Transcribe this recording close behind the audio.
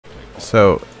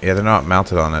So yeah, they're not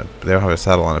mounted on it. They don't have a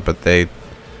saddle on it, but they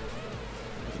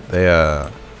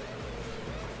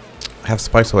have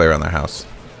spikes all the way around their house.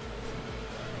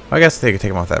 I guess they could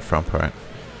take them off that front part.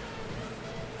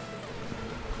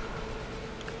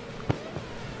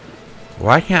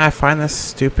 Why can't I find this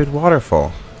stupid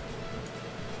waterfall?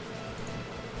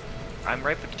 I'm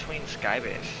right between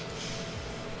Skybase.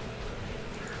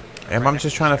 And I'm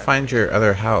just trying to find your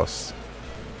other house.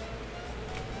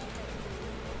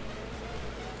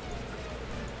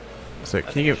 So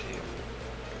can you?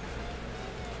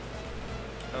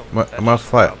 Oh, I'm gonna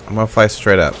fly. I'm gonna fly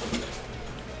straight up.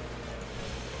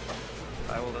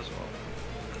 I will as well.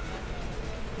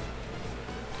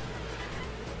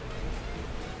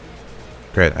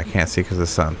 Great. I can't see because of the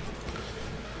sun.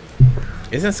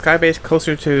 Isn't Skybase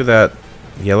closer to that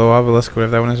yellow obelisk,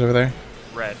 whatever that one is over there?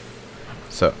 Red.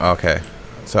 So okay.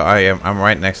 So I'm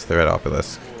right next to the red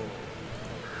obelisk.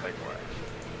 Likewise.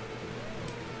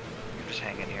 You're just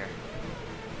hanging here.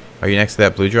 Are you next to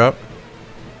that blue drop?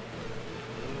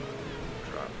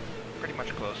 Blue drop. Pretty much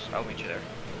close. I'll meet you there.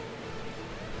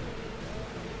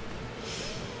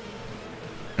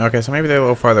 Okay, so maybe they're a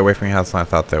little farther away from your house than I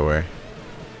thought they were.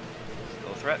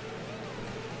 Still a threat.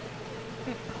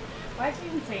 Why'd you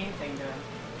even say anything to him?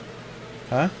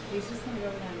 Huh? He's just gonna go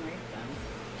over there and rape them.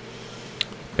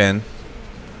 Ben.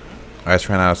 I just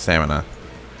ran out of stamina.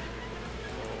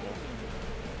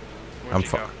 I'm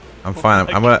fine.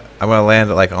 I'm gonna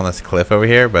land like on this cliff over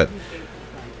here, but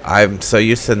I'm so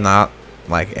used to not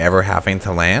like ever having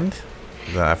to land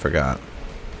that I forgot.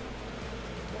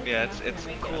 Yeah, it's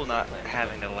cool not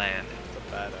having to land. It's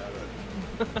a bad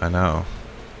habit. I know.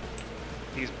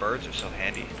 These birds are so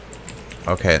handy.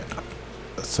 Okay,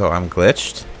 so I'm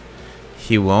glitched.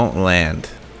 He won't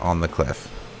land on the cliff.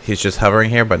 He's just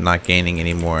hovering here, but not gaining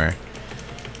any more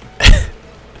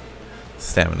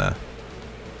stamina.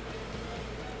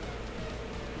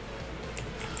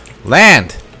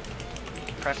 Land!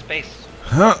 Press space.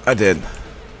 Huh, I did. And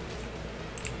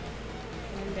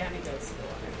then down he goes to the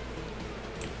water.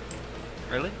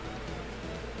 Really?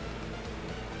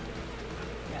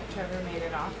 Yeah, Trevor made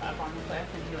it off up on the cliff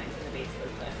and he went to the base of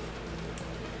the cliff.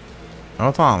 Oh,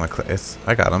 it's on the cliff.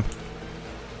 I got him.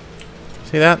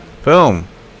 See that? Boom.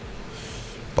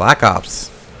 Black Ops.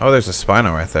 Oh, there's a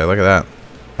Spino right there. Look at that.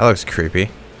 That looks creepy.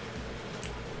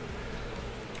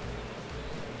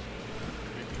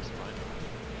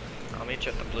 I'll meet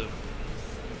you at the blue.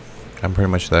 I'm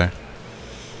pretty much there.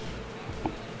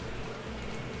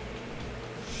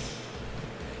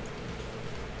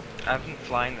 I've been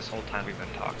flying this whole time we've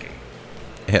been talking.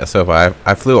 Yeah, so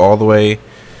I flew all the way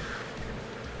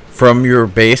from your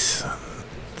base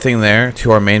thing there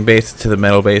to our main base to the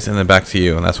metal base and then back to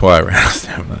you, and that's why I ran out of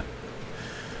stamina.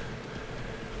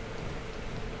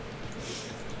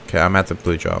 Okay, I'm at the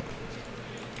blue drop.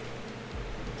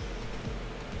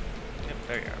 Yep,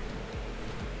 there you are.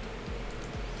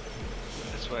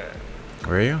 This way.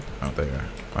 Where are you? Oh, there you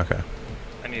are. Okay.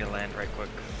 I need to land right quick.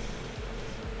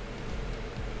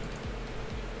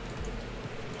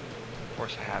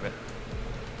 Force a habit.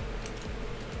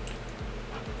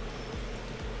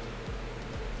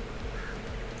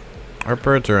 Our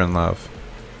birds are in love.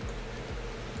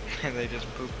 And they just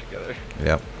poop together.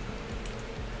 Yep.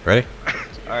 Ready?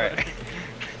 Alright.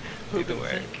 Do the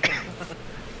work.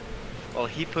 Well,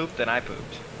 he pooped and I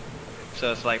pooped.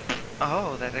 So it's like,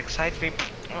 oh, that excites me.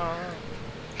 Oh.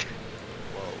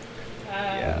 Whoa.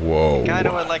 Yeah. Whoa.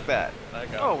 Kinda went like that.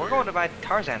 That got Oh, we're weird. going to buy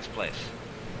Tarzan's place.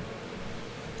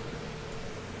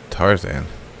 Tarzan.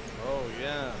 Oh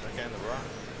yeah, that guy in the rocks.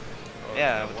 Oh,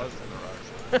 Yeah, that it was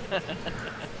in the rocks.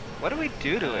 What do we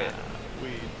do to it? We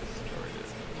destroyed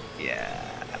it. Yeah.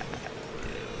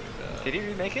 And, Did he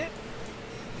remake it?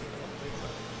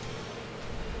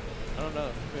 I don't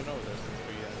know. We've been over there since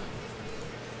we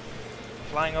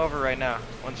Flying over right now.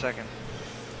 1 second.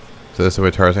 So this is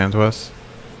where Tarzan's was?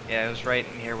 Yeah, it was right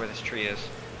in here where this tree is.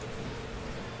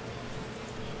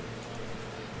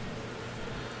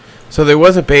 So there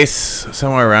was a base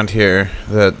somewhere around here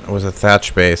that was a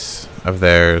thatch base of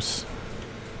theirs.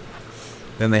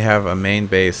 Then they have a main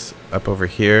base up over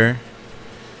here.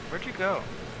 Where'd you go?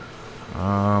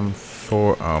 Oh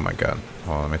my god.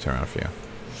 Hold on, let me turn around for you.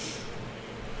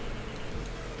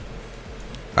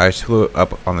 I just flew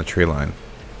up on the tree line.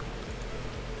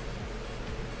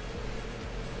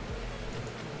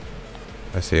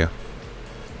 I see you.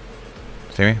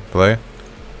 See me? Below you?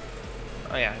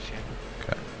 Oh yeah, I see.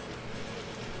 Okay.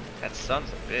 That sun's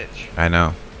a bitch. I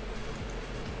know.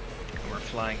 And we're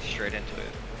flying straight into it.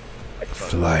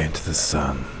 Fly into the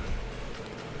sun.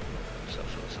 So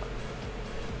for the sun.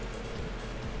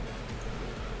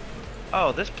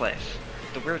 Oh, this place.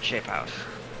 the weird shape house.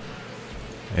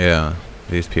 Yeah,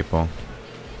 these people.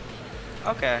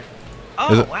 Okay. Is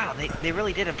Oh it- wow, they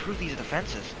really did improve these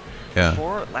defenses. Yeah.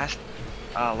 Before last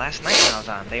night when I was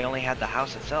on, they only had the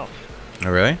house itself.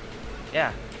 Oh, really?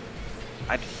 Yeah.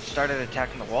 I started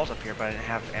attacking the walls up here, but I didn't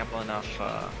have ample enough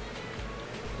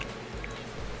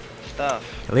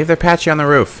stuff. Leave their patchy on the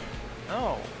roof.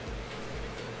 No.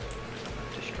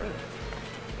 Destroy them.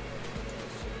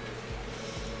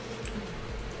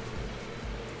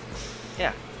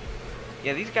 Yeah.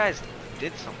 Yeah, these guys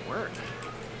did some work.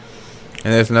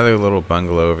 And there's another little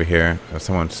bungalow over here of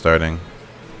someone starting.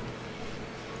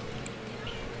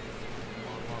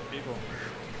 More people.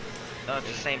 No, it's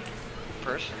the same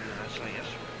person. That's what yes.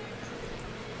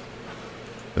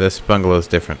 This bungalow's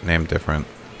different, named different.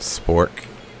 Spork.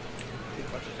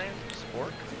 What's his name?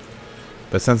 Spork?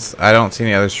 But since I don't see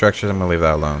any other structures, I'm gonna leave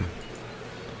that alone.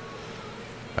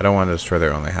 I don't want to destroy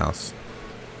their only house.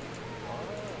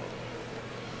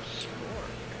 Spork.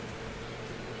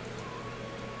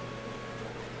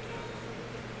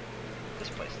 This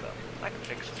place though. I can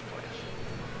fix this place.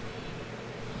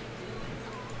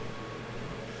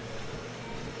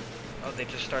 Oh, they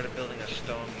just started building a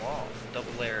stone wall.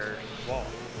 Double layer wall.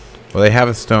 Well, they have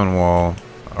a stone wall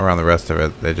around the rest of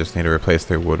it. They just need to replace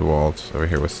their wood walls over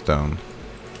here with stone.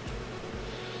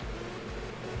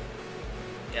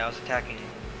 Yeah, I was attacking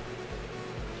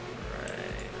right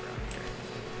around here.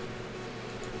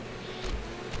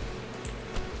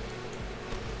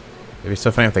 It'd be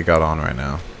so funny if they got on right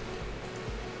now.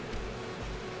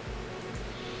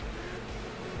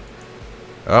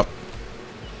 Oh.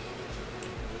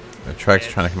 The truck's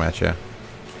trying to come at you.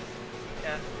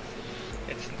 Yeah.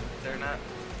 They're not.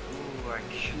 Ooh, I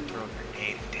should throw a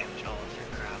grenade and damage all of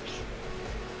their crops.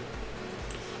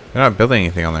 They're not building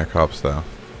anything on their crops, though.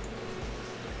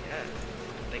 Yeah.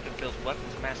 They could build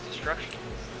weapons of mass destruction.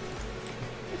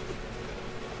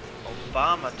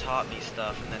 Obama taught me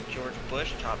stuff, and then George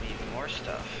Bush taught me even more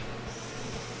stuff.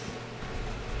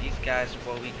 These guys are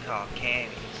what we call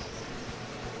cannies.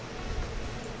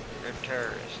 They're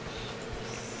terrorists.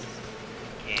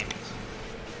 Cannies.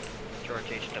 George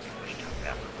H.W. Bush taught me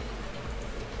that.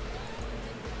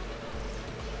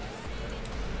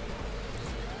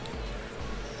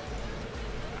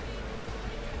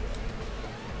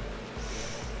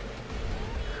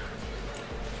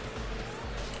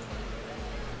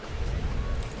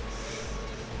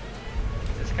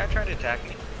 Is this guy trying to attack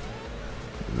me?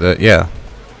 Yeah,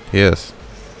 he is.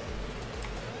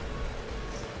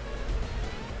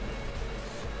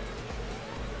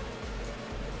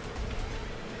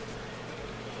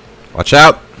 Watch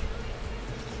out!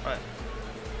 What?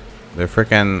 They're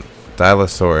freaking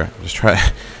Dilosaur. Just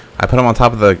try. I put him on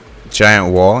top of the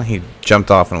giant wall. He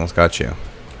jumped off and almost got you.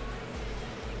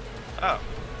 Oh.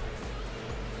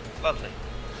 Lovely.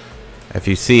 If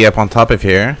you see up on top of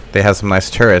here, they have some nice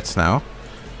turrets now.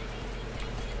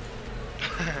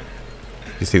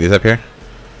 You see these up here?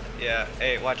 Yeah,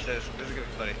 hey, watch this. This is gonna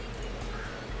be funny.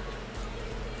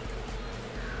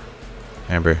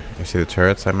 Amber, you see the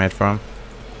turrets I made for him?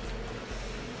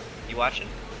 You watching?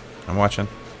 I'm watching.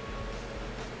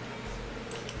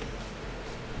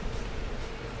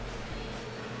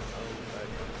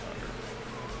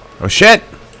 Oh shit!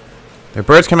 There are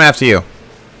birds coming after you.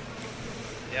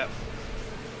 Yep.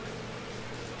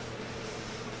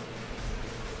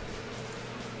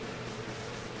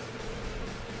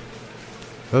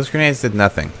 Those grenades did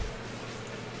nothing.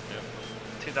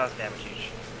 2,000 damage each.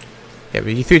 Yeah,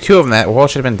 but you threw two of them. That wall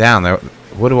should have been down. The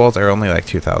wood walls are only like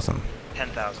 2,000.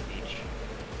 10,000 each.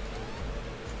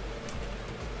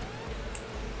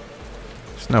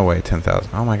 There's no way 10,000.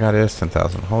 Oh my god, it is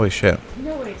 10,000. Holy shit.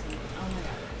 No way, Tim. Oh my god.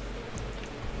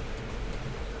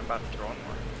 I'm about to throw in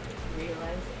more.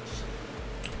 Realization.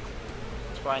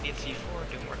 That's why I need C4,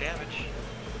 do more damage.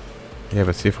 Yeah,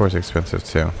 but C4 is expensive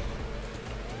too.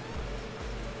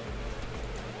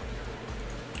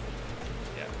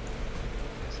 Yeah.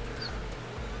 Yes, it is.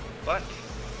 But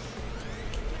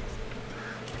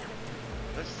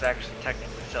this is actually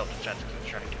technically self-defense because it's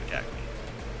trying to attack me.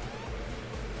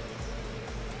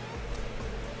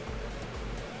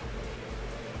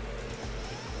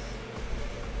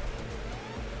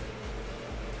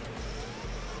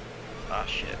 Ah,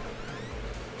 shit.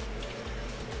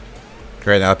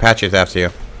 Great, now Apache's after you.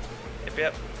 Yep,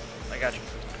 yep. I got you.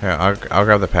 Here, I'll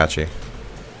grab the Apache. It's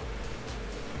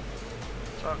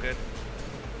all good.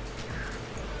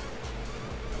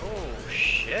 Oh,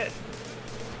 shit.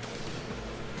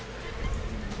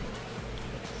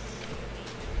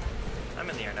 I'm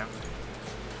in the air now.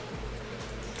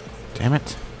 Damn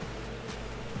it.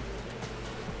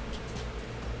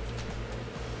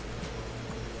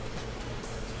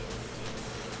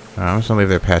 I'm just gonna leave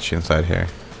their Apache inside here.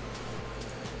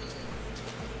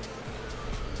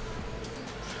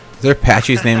 Is their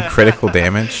Apache's name Critical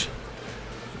Damage?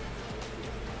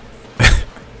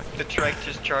 The trike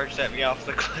just charged at me off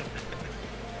the cliff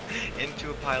into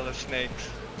a pile of snakes.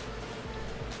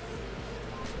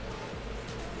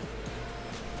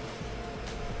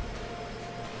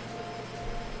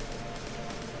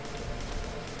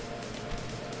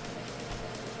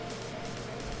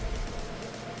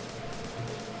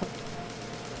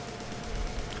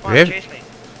 Come on, They have- chase me.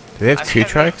 Do they have I'm 2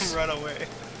 having trikes? them run away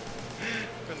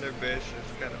from their base.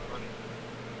 It's kind of funny.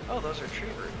 Oh, those are tree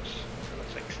roots. It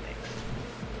looks like snakes.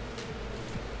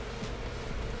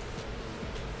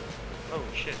 Oh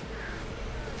shit.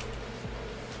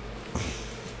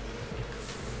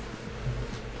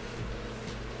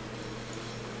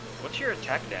 What's your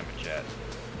attack damage at?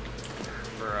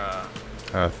 For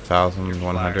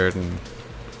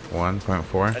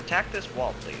 1101.4. attack this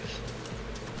wall, please.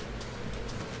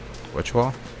 Which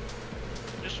wall?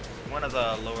 Just one of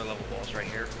the lower level walls right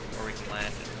here, where we can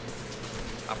land and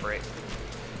operate.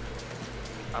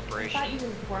 I Operation. thought you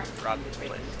weren't Rob going to this break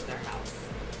place. into their house.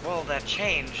 Well, that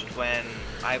changed when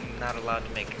I'm not allowed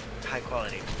to make high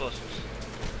quality explosives.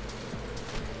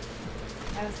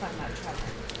 I was talking about Trevor.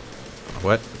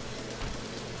 What?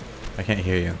 I can't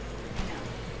hear you. I know.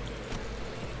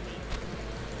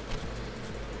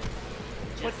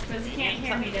 Just because you can't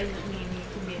hear me doesn't mean you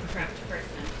can be a corrupt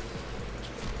person.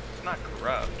 It's not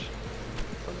corrupt.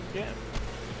 From the game.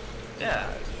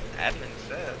 Yeah, admin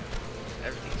said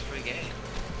everything's free game.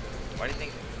 Why do you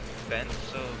think Ben's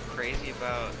so crazy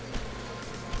about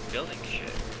building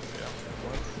shit Yeah.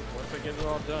 Once I get it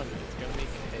all done, it's gonna be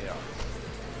chaos.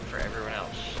 for everyone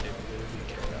else? It will be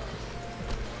chaos.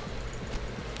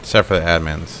 Except for the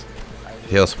admins.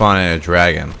 He'll spawn in a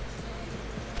dragon.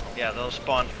 Yeah, they'll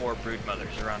spawn 4 brood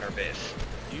mothers around our base.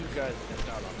 You guys missed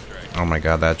out on the dragon. Oh my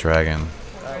god, that dragon.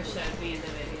 Trevor showed me in the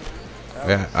video. That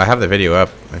Yeah, was- I have the video up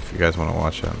if you guys want to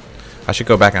watch it. I should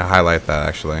go back and highlight that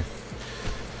actually.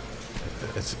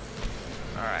 It's,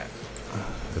 Alright.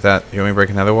 is that, you want me to break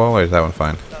another wall or is that one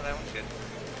fine? No, that one's good.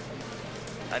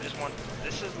 I just want,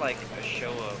 this is like a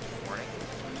show of warning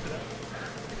Really?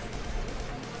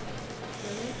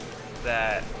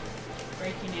 that,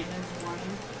 Breaking in is a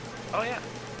warning. oh yeah,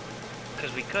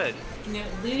 because we could. You know,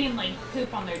 leaving like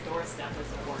poop on their doorstep is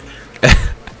a warning.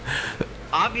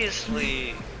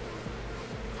 Obviously,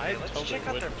 I let's totally check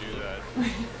out wouldn't their do that.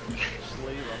 Just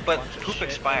leave a but bunch of poop shit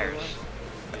expires.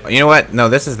 everywhere. You know what? No,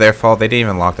 this is their fault. They didn't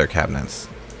even lock their cabinets.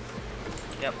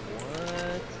 Yep.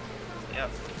 What? Yep.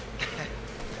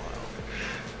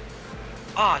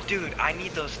 Aw, dude, I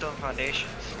need those stone foundations.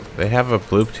 They have a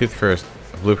bluetooth for a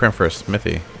blueprint for a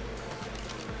smithy.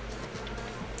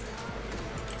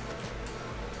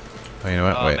 Oh, you know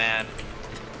what? Oh Wait. man.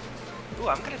 Ooh,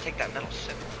 I'm gonna take that metal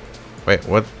sip. Wait,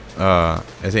 what?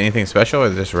 Is it anything special or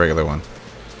is it just a regular one?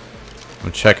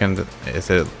 I'm checking. Is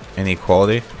it any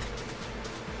quality?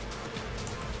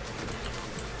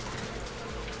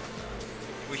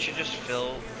 We should just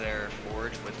fill their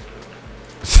forge with poop.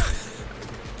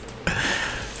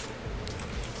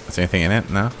 Is there anything in it?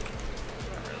 No? Not really.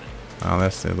 Oh,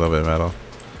 that's a little bit of metal.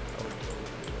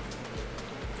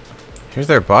 Here's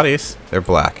their bodies. They're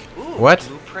black. Ooh, What?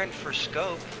 blueprint for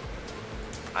scope.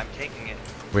 I'm taking it.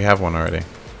 We have one already.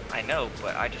 I know,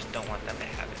 but I just don't want them to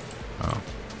have it. Oh.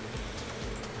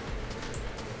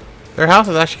 Their house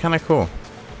is actually kind of cool.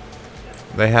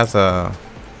 They has a...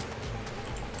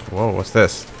 Whoa, what's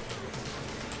this?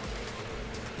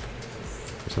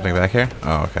 Something back here?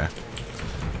 Oh, okay.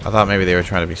 I thought maybe they were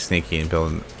trying to be sneaky and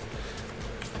build...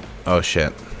 Oh,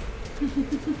 shit.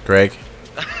 Greg?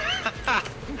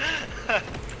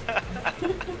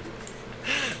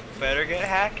 Better get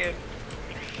hacking.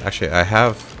 Actually, I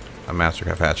have a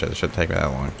Mastercraft hatchet. It shouldn't take me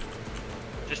that long.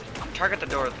 Just target the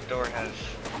door. The door has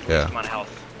Yeah. some on health.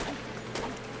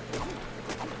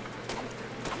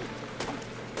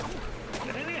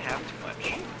 They didn't even have too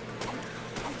much.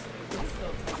 It's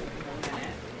still taking a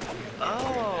minute.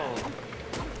 Oh,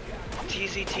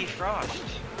 TZT Frost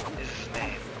is his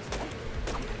name.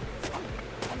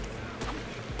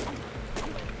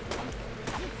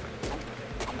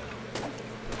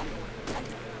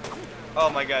 Oh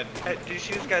my god. Hey, did you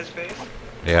see this guy's face?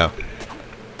 Yeah.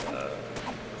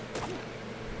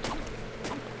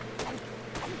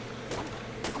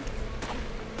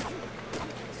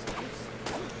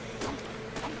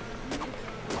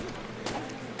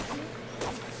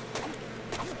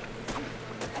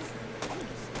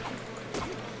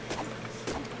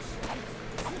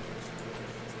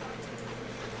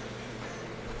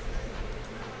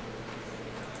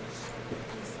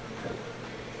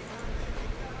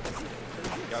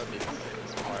 gotta be the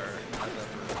safest player I've ever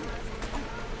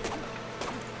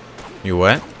You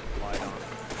what? relied on.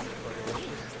 Like,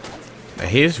 it's just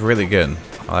He's really good.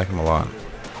 I like him a lot.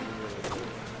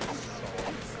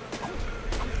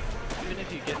 even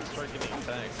if you start getting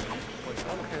attacked, and you're just like,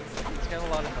 oh, okay, he's got a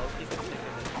lot of health, he can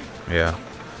take it. Yeah.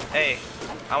 Hey,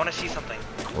 I want to see something.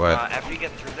 What? After you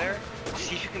get through there,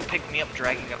 see if you can pick me up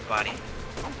dragging up body.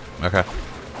 Okay.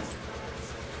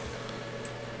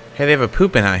 Hey, they have a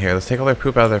poop bin out here. Let's take all their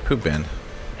poop out of their poop bin.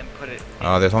 And put it.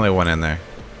 Oh, there's only one in there.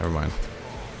 Never mind.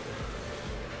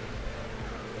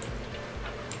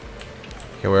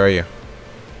 Okay, where are you?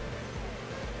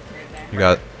 Right there. You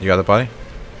got the body?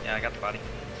 Yeah, I got the body.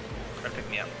 Try to pick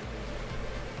me up.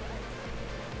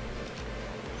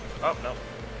 Oh, no.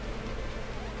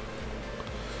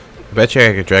 I bet you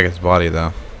I could drag his body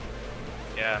though.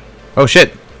 Yeah. Oh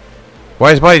shit! Why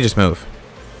does his body just move?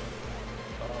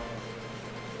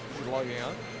 Is he logging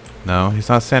on? No, he's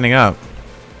not standing up.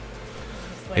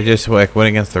 It's He like- just like went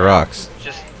against the rocks.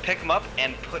 Just pick him up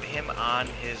and put him on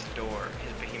his door.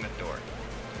 His behemoth door.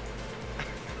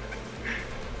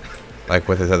 Like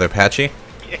with his other patchy.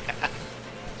 Yeah.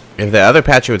 If the other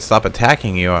patchy would stop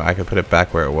attacking you, I could put it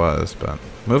back where it was, but...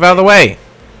 Move out of the way!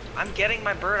 I'm getting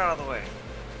my bird out of the way.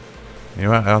 You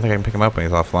know what? I don't think I can pick him up when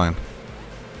he's offline.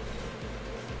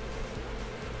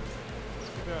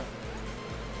 Let's keep going.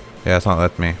 Yeah, it's not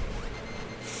letting me.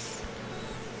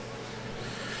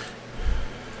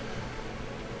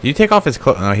 Did you take off his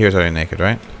clothes? No, he was already naked,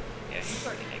 right? Yeah, he's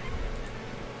already naked.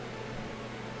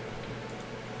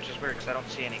 Which is weird because I don't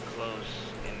see any clothes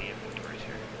in the inventories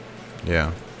here.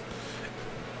 Yeah.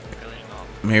 Really not.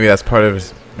 Maybe that's part of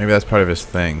his... Maybe that's part of his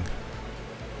thing.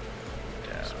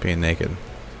 Yeah. Just being naked.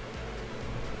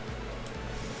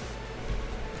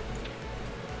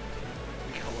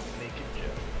 We call him Naked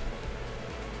Joe.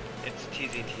 It's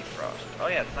TZT Frost. Oh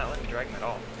yeah, it's not letting me drag him at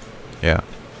all. Yeah.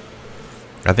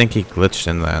 I think he glitched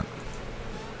in that.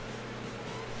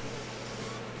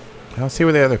 I don't see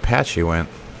where the other patchy went.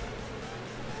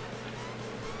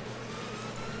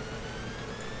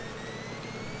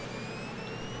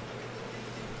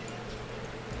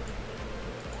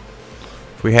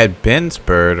 If we had Ben's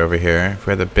bird over here, if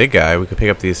we had the big guy, we could pick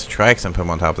up these trikes and put them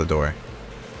on top of the door.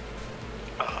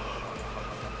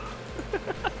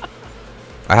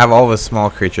 I have all of his small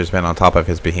creatures been on top of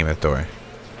his behemoth door.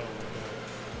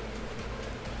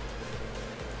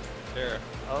 Here,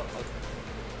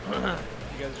 you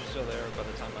guys are still there by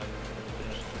the time I'm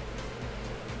finished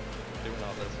doing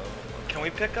all this. Can we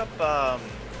pick up the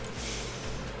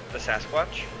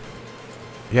Sasquatch?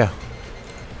 Yeah.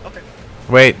 Okay.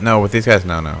 Wait, no, with these guys,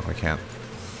 no, we can't.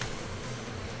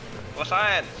 Well,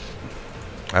 science.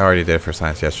 I already did it for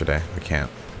science yesterday. We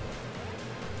can't.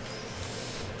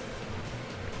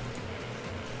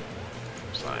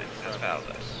 Science has failed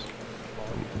us.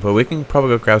 But we can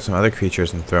probably go grab some other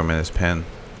creatures and throw them in his pen.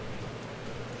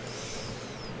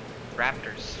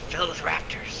 Raptors. Filled with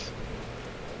raptors.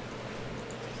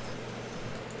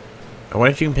 I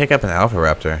wonder if you can pick up an alpha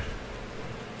raptor.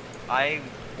 I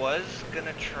was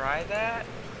gonna try that,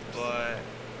 but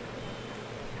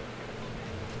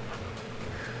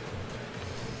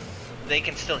they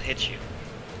can still hit you.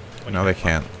 when No, you they pick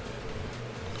 'em up. can't.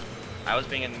 I was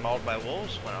being mauled by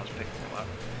wolves when I was picking them up.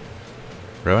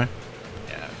 Really?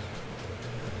 Yeah.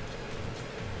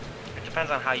 It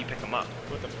depends on how you pick them up.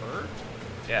 With a bird?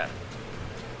 Yeah.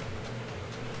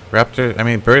 Raptor, I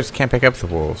mean, birds can't pick up the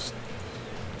wolves.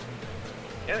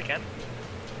 Yeah, they can.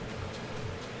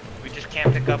 We just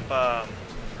can't pick up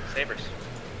sabers.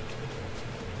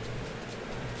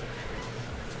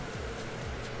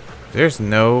 There's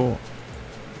no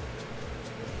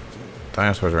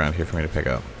dinosaurs around here for me to pick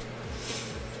up.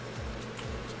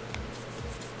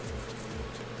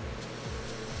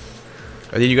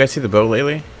 Did you guys see the boat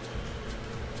lately?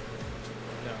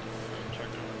 No, I'm checking.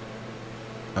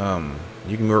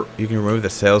 You can remove the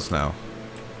sails now.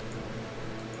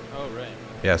 Oh, right.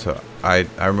 Yeah, so I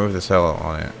removed the sail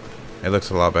on it. It looks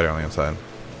a lot better on the inside.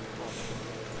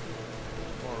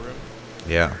 More room.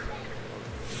 Yeah.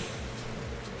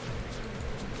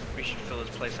 We should fill this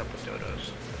place up with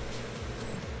dodos.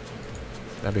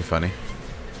 That'd be funny.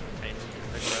 Painted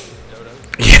aggressive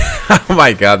dodos. Yeah. Oh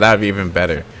my god, that'd be even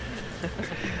better.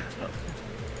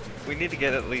 We need to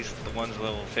get at least the ones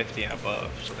level 50 and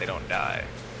above so they don't die.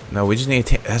 No, we just need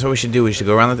to. That's what we should do. We should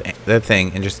go around the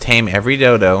thing and just tame every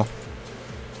dodo.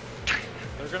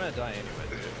 They're gonna die anyway,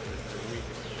 dude. They're weak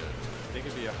as shit. They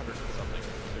could be 100 and something.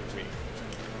 They're weak.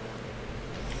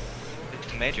 It's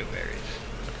tomato berries.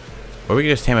 Or we could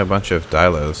just tame a bunch of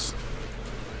dilos.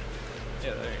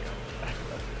 Yeah, there you go. That's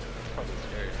probably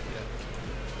scary. Yeah.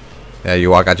 Yeah, you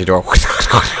walk out your door.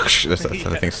 There's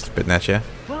other things spitting at you.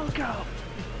 Welcome.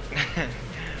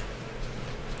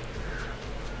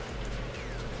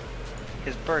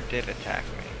 His bird did attack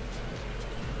me.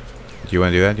 Do you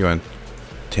want to do that? Do you want to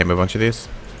tame a bunch of these?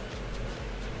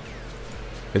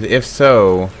 If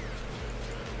so,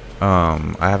 I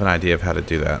have an idea of how to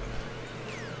do that.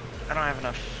 I don't have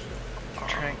enough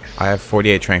tranks. I have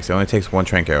 48 tranks. It only takes 1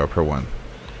 trank arrow per one.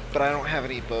 But I don't have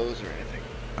any bows or anything.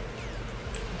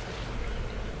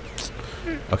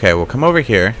 Okay, well, come over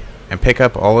here and pick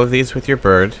up all of these with your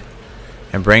bird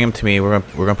and bring them to me. We're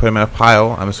gonna put them in a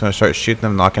pile. I'm just gonna start shooting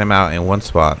them, knocking them out in one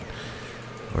spot.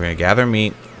 We're gonna gather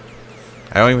meat.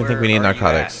 I don't even think we need Where are you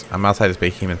narcotics. I'm outside this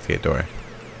behemoth's gate door.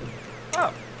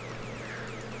 Oh.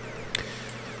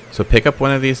 So pick up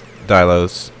one of these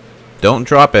dilos. Don't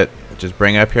drop it. Just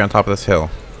bring it up here on top of this hill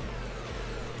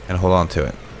and hold on to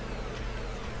it.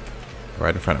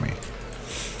 Right in front of me.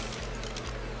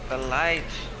 The light.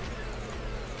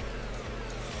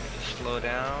 Just slow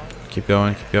down. Keep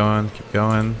going, keep going, keep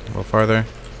going. A little farther.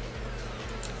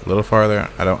 A little farther.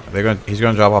 I don't. He's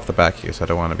gonna drop off the back here, so I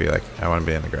don't want to be like. I want to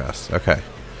be in the grass. Okay.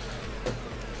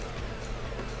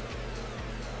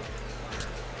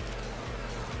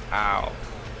 Ow.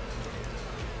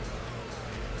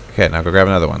 Okay, now go grab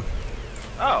another one.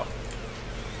 Oh.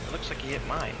 It looks like he hit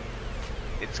mine.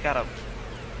 It's got a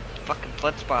fucking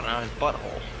blood spot on his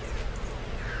butthole.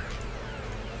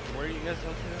 Where are you guys up to?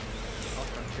 I'll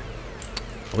front here.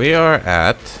 We are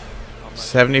at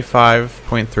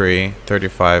 75.3,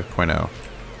 35.0.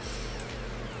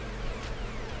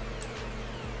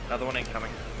 Another one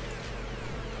incoming.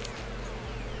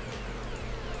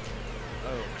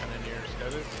 Oh, kind of near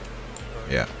Scotus?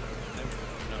 Yeah.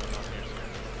 No, not near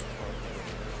Scotus.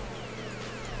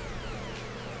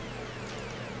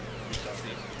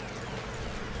 Southeast.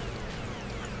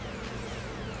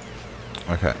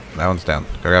 Okay, that one's down.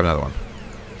 Go grab another one.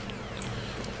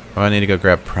 Oh, I need to go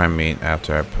grab prime meat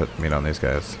after I put meat on these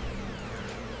guys.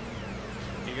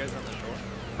 You guys on the shore?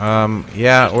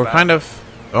 Yeah, Just we're about. kind of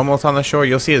almost on the shore.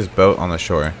 You'll see his boat on the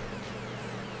shore.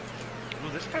 Ooh,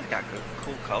 this guy's got good,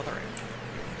 cool coloring.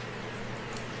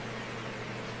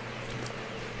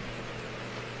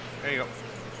 There you go.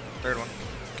 Third one.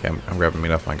 Okay, I'm grabbing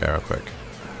meat off my guy real quick.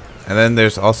 And then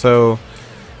there's also,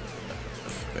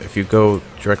 if you go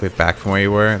directly back from where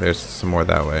you were, there's some more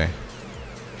that way.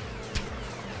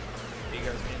 You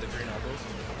guys need the green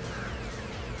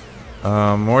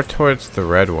apples? More towards the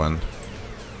red one.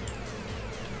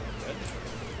 Red?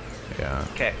 Yeah.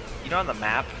 Okay, you know on the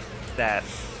map, that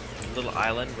little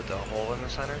island with the hole in the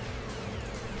center?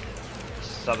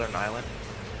 Southern island?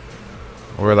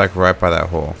 We're like right by that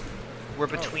hole. We're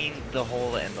between the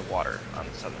hole and the water on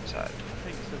the southern side. I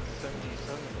think you said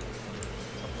 77.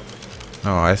 Something like that.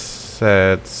 No, I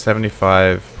said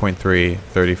 75.3, 34.9.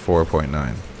 Oh, 34.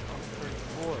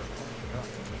 Oh my god.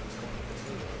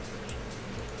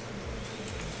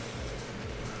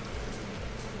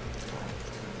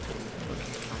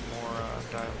 Looking for more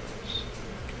diamonds.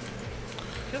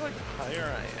 I feel like the higher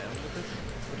I am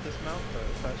with this mount, the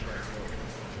faster I go.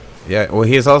 Yeah, well,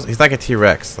 he's like a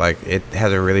T-Rex. Like, it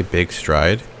has a really big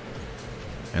stride.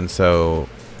 And so,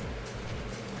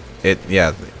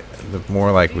 yeah, the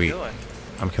more like What are you doing?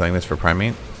 I'm killing this for prime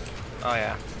meat. Oh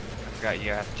yeah, I forgot you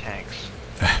have tanks.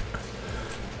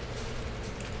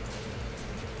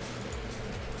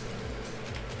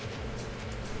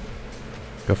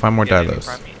 Go find more You have any dilos.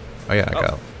 prime meat? Oh yeah, I Oh.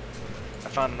 got it. I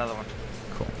found another one.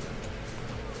 Cool.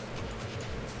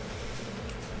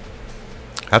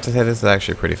 I have to say, this is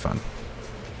actually pretty fun.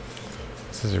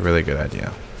 This is a really good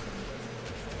idea.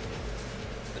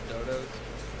 The dodos.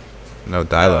 No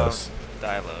dilos.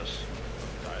 Dilos.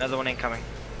 Another one incoming.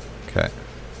 Okay.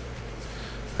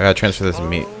 I gotta transfer this Slow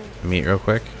meat real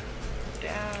quick.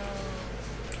 down.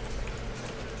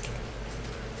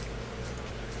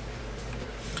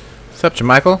 What's up,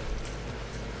 Jamichael?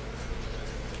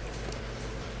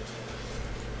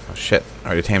 Oh shit, I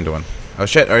already tamed one. Oh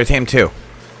shit, I already tamed two.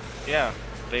 Yeah,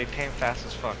 they tame fast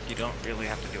as fuck. You don't really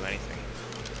have to do anything.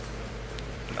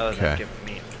 Other than Okay. give them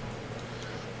meat.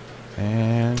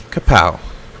 And kapow.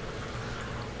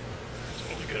 It's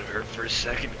only gonna hurt for a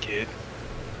second, kid.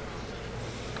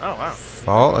 Oh wow.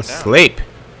 Fall He's going down. asleep.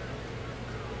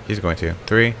 He's going to.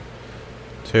 3,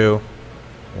 2,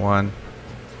 1.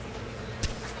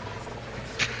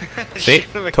 See? Shoot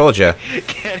him Told ya.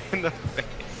 Get in the face.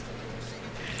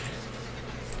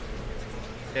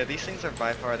 Yeah, these things are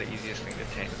by far the easiest thing to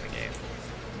tame in the game.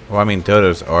 Well, I mean,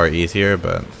 dodos are easier,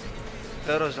 but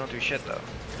Dodos don't do shit though.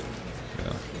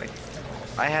 yeah. Like,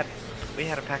 we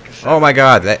had a pack of Oh my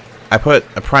god, I put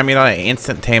a prime meat on it,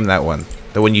 instant tame that one.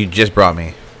 The one you just brought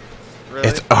me. Really?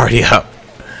 It's already up.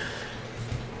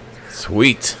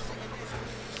 Sweet.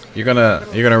 You're gonna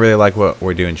really like what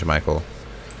we're doing, Jamichael.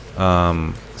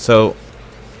 So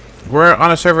we're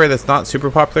on a server that's not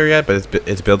super popular yet, but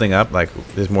it's building up. Like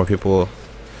there's more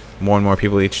and more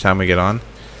people each time we get on.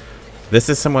 This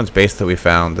is someone's base that we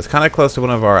found. It's kind of close to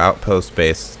one of our outpost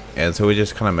base, and so we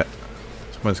just kind of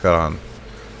someone's got on.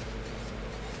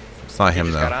 It's not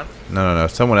him though. Got on? No.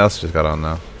 Someone else just got on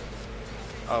though.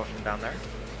 Oh, from down there?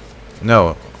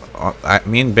 No,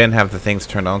 me and Ben have the things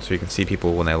turned on so you can see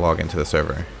people when they log into the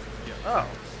server. Oh.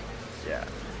 Yeah.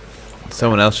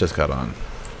 Someone else just got on.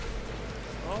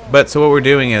 But so what we're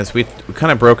doing is we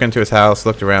kind of broke into his house,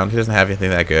 looked around. He doesn't have anything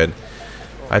that good.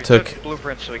 Well, I took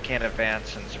blueprints so we can't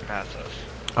advance and surpass us.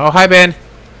 Oh, hi Ben.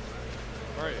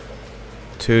 Where are you?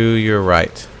 To your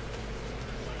right.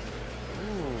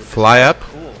 Ooh, Fly up,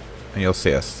 cool. and you'll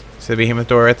see us. See the behemoth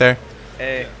door right there?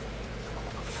 Hey.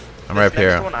 I'm right up This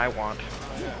next here. one I want.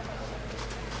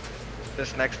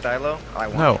 This next Dilo, I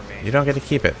want No, for me. you don't get to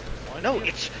keep it. No,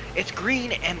 it's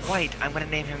green and white. I'm gonna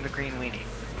name him the Green Weenie.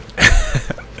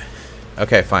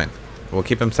 Okay, fine. We'll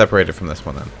keep him separated from this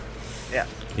one then. Yeah.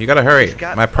 You gotta hurry. He's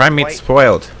got My prime white- meat's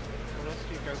spoiled. What else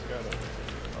do you guys got?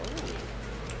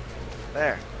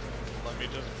 There. Let me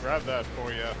just grab that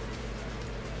for you.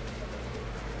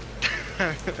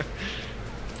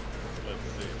 Let's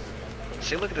see.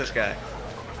 See, look at this guy.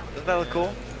 Doesn't that look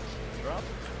cool? Drop.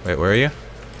 Wait, where are you?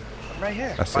 I'm right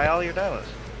here. I see. By all your Dilos.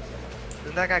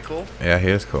 Isn't that guy cool? Yeah, he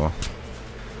is cool.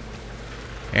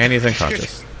 And he's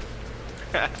unconscious.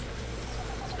 Let's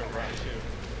go round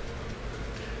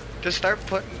 2. Just start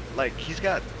putting, like, he's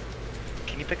got...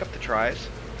 Can you pick up the tries?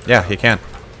 Yeah, he can.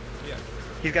 Yeah.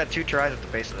 He's got 2 tries at the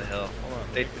base of the hill. Hold on.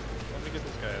 They- Let me get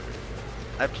this guy over here.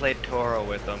 I played Toro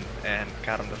with him and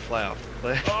got him to fly off the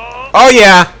cliff. Oh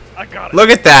yeah! I got it. Look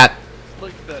at that!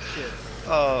 Look at that shit.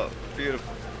 Oh,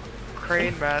 beautiful.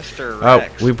 Crane Master Oh,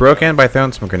 Rex. we broke in by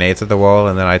throwing some grenades at the wall,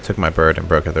 and then I took my bird and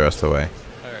broke it the rest of the way.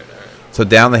 Alright. So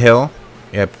down the hill,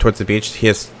 yeah, towards the beach, he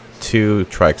has 2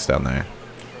 trikes down there.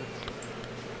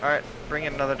 Alright, bring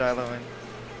in another Dilo in.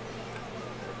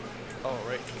 Oh,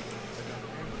 right.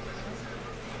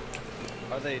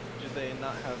 Are they, do they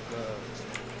not have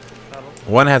the saddles?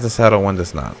 One has a saddle, one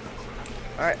does not.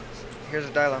 Alright, here's a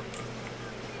Dilo.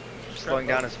 Slowing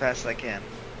down as fast as I can.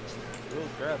 We'll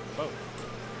grab both.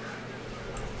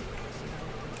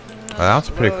 Oh, that's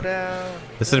a pretty. Slow down.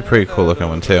 This is a pretty cool looking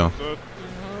one too.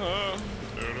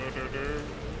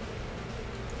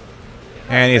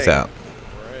 And he's Hey. out.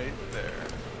 Right there.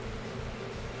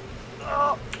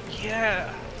 Oh,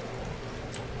 yeah.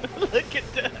 Look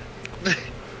at that.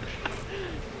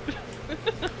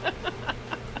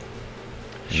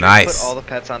 Should we Nice. put all the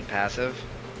pets on passive?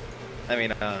 I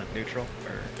mean, neutral?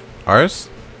 Or Ours?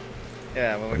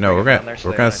 yeah, when we No, bring we're them down gonna there so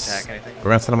we're they gonna don't attack anything. we're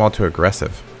gonna send them all to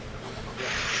aggressive.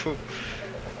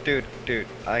 Dude,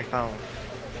 I found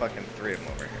fucking 3 of them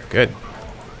over here. Good.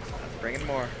 Bringing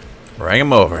more. Bring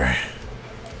them over.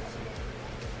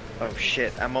 Oh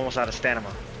shit, I'm almost out of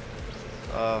stamina.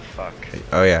 Oh fuck.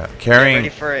 Oh yeah, Get carrying ready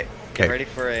for it. Get Okay. ready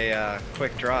for a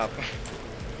quick drop.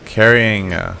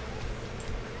 carrying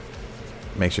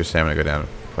makes your stamina go down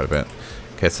quite a bit.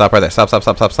 Okay, stop right there. Stop.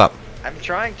 I'm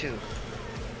trying to.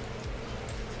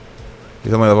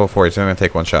 He's only level 4. He's only gonna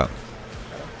take 1 shot.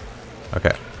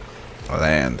 Okay.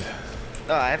 Land.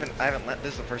 No, I haven't.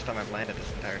 This is the first time I've landed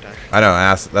this entire time. I know.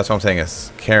 That's what I'm saying.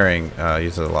 Is carrying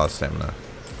uses a lot of stamina.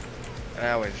 And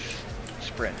I always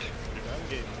sprint. I'm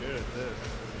getting good at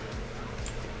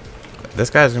this. This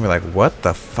guy's gonna be like, "What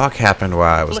the fuck happened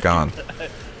while I was gone?"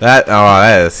 That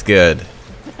that is good.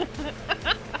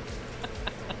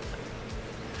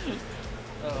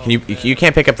 Oh, You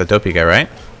can't pick up the dopey guy, right?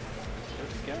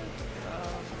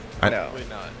 I- No. Probably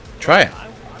not. Try it. I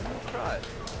will try it.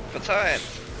 But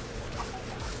science.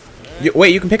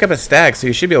 Wait, you can pick up a stag, so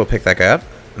you should be able to pick that guy up.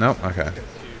 No, okay. That's huge.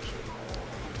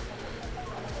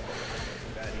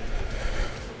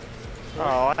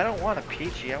 Oh, I don't want a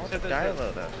Peachy. I want a Is there-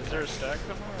 Dilo though. Is there a stack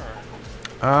somewhere?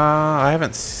 I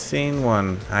haven't seen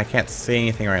one. I can't see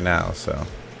anything right now, so. I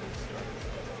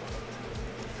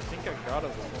think I got it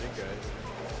with the big guys.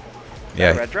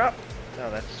 Yeah. Red drop?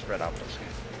 No, that's red obelisk.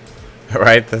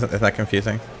 Right? Isn't that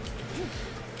confusing?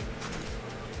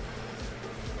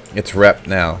 It's rep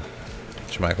now,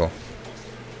 Michael.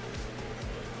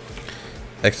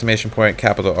 Exclamation point,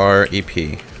 capital R, EP.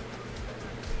 Do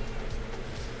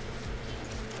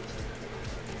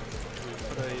we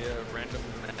put a random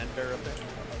end bear up there?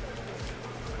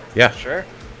 Yeah. Sure.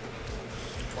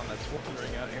 One that's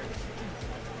wandering out here.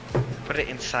 Put it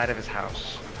inside of his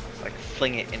house. Like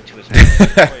fling it into his house. Wait,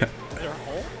 is there a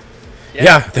hole?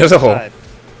 Yeah, there's a hole. inside.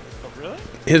 Oh, really?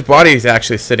 His body is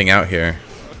actually sitting out here.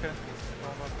 Okay.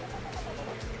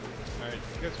 Alright,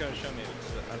 you guys gotta show me it.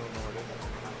 'Cause I don't know what it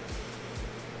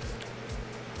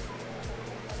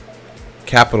is.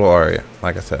 Capital R,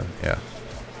 like I said, yeah.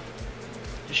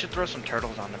 You should throw some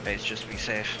turtles on the base just to be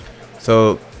safe.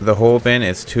 So the hole bin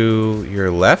is to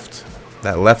your left,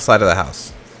 that left side of the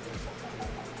house.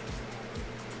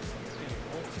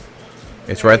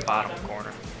 It's right. Bottom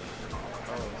corner.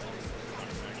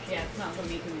 Yeah, it's not the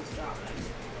Meekum is dropping.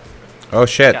 Oh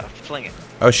shit! Gotta fling it.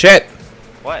 Oh shit!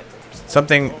 What?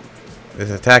 Something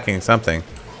is attacking something. What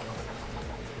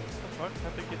the fuck?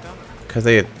 How'd they get down there? Cause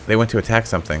they went to attack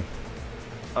something.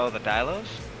 Oh, the Dilos?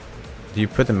 Do you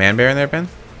put the man bear in there, Ben?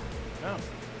 No.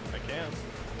 I can.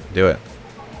 Do it.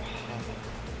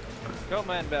 Go,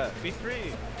 man, bat. Be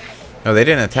free. No, they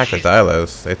didn't attack the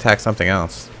Dilos. They attacked something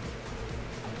else.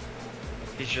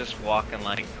 He's just walking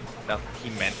like he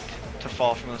meant to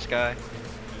fall from the sky.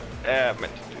 Yeah, I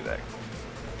meant to do that.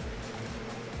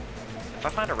 If I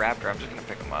find a raptor, I'm just gonna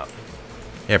pick him up.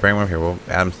 Yeah, bring him over here. We'll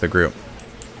add him to the group.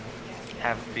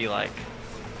 Have him be like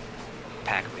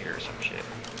pack leader or some shit.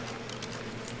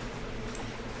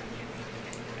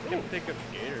 I can pick up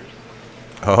gators.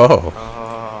 Oh.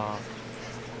 Oh.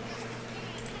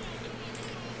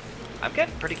 I'm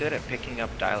getting pretty good at picking up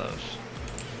Dilos.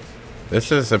 This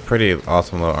is a pretty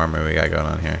awesome little armor we got going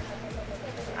on here.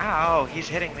 Ow, he's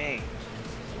hitting me.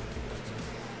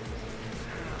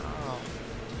 Ow.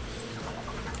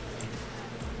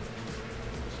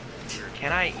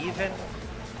 Can I even?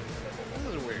 This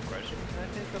is a weird question. Can I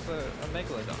pick up a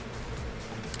megalodon?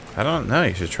 I don't know.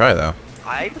 You should try though.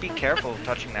 I'd be careful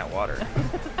touching that water.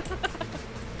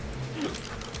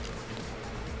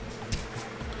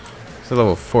 It's a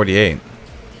level 48.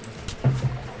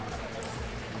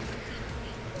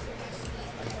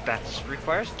 That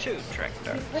requires 2 track If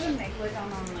darts. you put a megalodon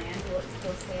on land, will it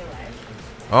still stay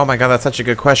alive? Oh my god, that's such a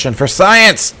good question. For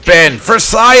science, Ben! For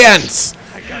science!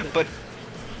 But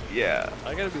yeah,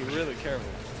 I gotta be really careful.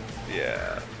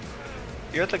 yeah.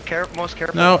 You're the most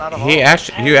careful. No, out of you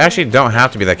all. actually don't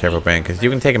have to be that careful, Ben, because you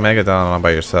can take a Megalodon on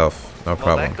by yourself. No Well,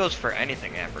 problem. that goes for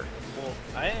anything, Amber. Well,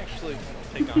 I actually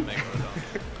can take on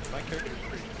megalodons. My character's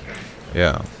pretty strong.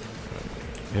 Yeah.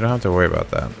 You don't have to worry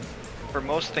about that. For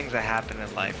most things that happen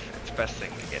in life, it's best thing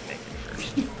to get naked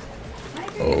first.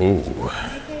 Oh.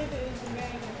 Naked is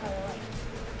very much how I like.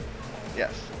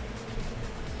 Yes.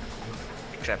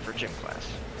 Except for gym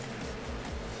class.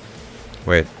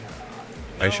 Wait.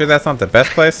 Are you sure that's not the best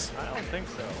place? I don't think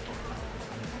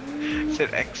so.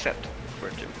 Said except for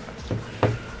gym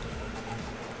class.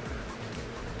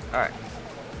 Alright.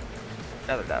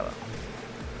 Another dialogue.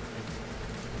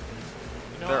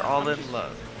 You know They're what, all I'm in just-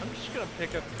 love. I'm just gonna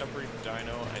pick up every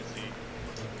dino I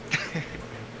see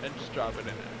and just drop it in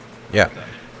there. Yeah.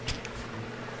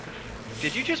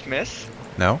 Did you just miss?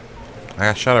 No? I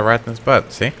got shot right in his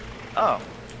butt, see? Oh.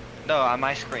 No, on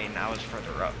my screen, I was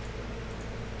further up.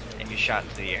 And you shot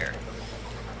into the air.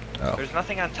 Oh. There's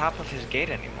nothing on top of his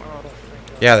gate anymore.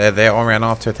 Yeah, they all ran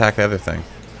off to attack the other thing.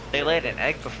 They laid an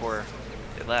egg before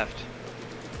they left.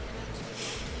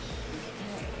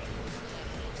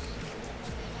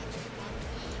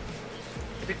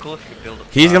 It'd be cool if you could build a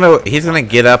He's gonna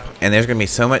get up and there's gonna be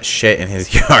so much shit in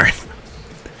his yard.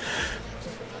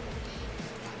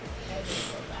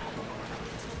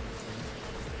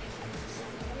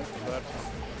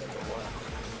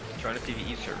 Join a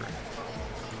PvE server.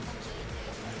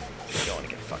 You don't want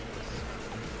to get fucked with.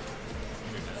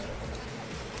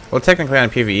 Well, technically on a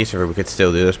PvE server we could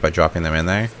still do this by dropping them in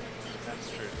there. That's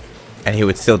true. And he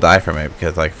would still die from it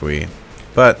because like if we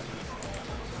but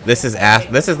this is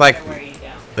like Where you go.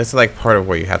 this is like part of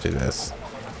where you have to do this.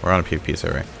 We're on a PvP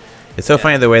server. It's so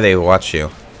funny the way they watch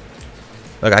you.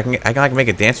 Look, I can like make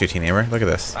a dance routine, Amber. Look at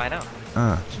this. I know.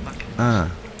 It's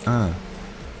fucking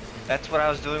That's what I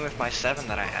was doing with my 7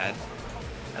 that I had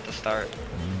at the start.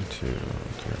 1, 2, 3,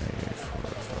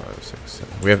 4, 5, 6,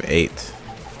 7. We have 8.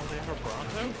 Oh, they have a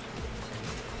Bronto?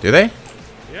 Do they?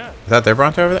 Yeah. Is that their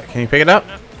Bronto over there? Can you pick it up?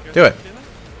 No, you guys Do it. see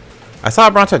that? I saw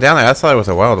a Bronto down there. I thought it was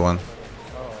a wild one.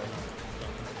 Oh.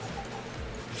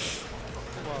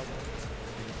 Well,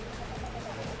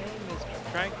 hey,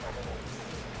 Mr. Frank.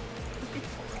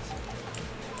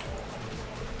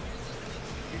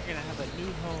 You're gonna have a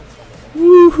new home.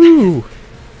 Woohoo!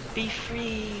 Be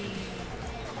free.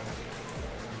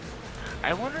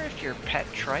 I wonder if your pet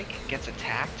trike gets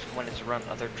attacked when it's around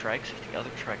other trikes if the other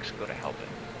trikes go to help it.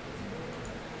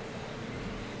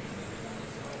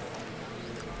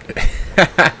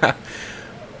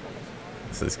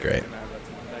 This is great. Gonna have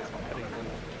a nice petting zoo.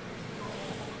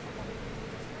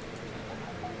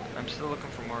 I'm still looking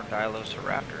for more Dilos or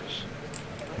Raptors.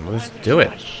 Let's do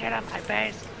it. Shit up my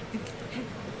base.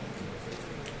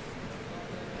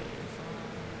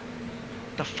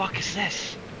 The fuck is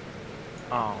this?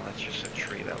 Oh, that's just a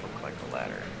tree that looked like a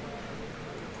ladder.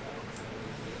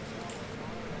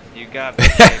 You got me,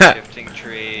 shifting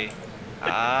tree.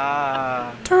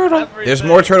 Ah. Turtle. There's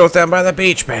more turtles down by the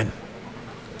beach, Ben.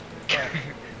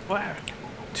 Where?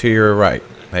 To your right.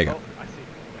 There you go. Oh, I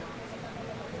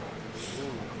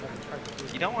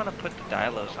see. You don't want to put the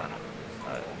Dilos on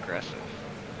aggressive.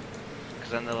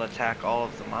 Because then they'll attack all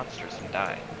of the monsters and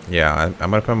die. Yeah, I'm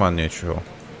gonna put them on neutral.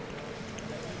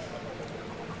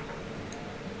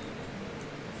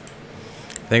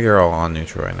 I think they're all on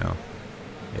neutral right now.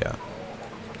 Yeah.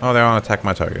 Oh, they're on attack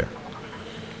my target.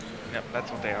 Yep, that's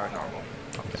what they are normal.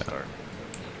 From the start.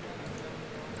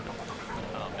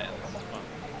 Oh man, this is fun.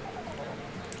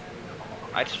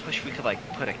 I just wish we could like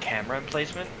put a camera in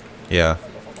placement Yeah.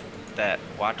 that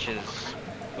watches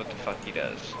what the fuck he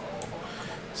does.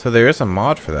 So there is a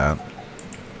mod for that.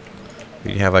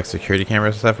 We can have like security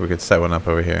cameras and stuff. We could set one up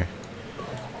over here.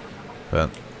 But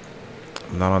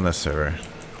not on this server.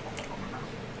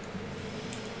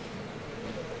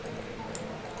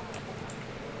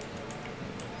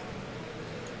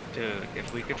 Dude,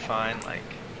 if we could find like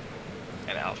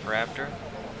an Alpha Raptor.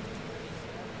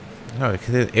 No,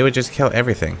 because it would just kill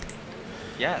everything.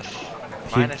 Yes.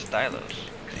 He- Minus Dilos.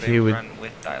 'Cause he they would- run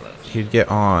with Dilos. He'd get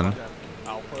on.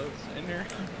 Got alphas in here.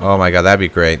 Oh my god, that'd be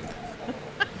great.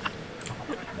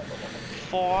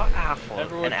 4 alpha.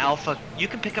 Everyone An can- alpha. You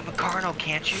can pick up a Carno,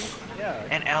 can't you? Yeah.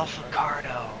 An alpha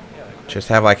Carno. Yeah. Just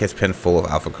have like his pin full of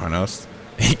Alpha Carnos.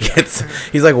 He gets.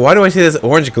 He's like, why do I see this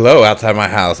orange glow outside my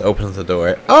house? Opens the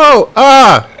door. Oh,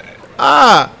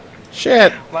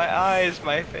 shit. My eyes,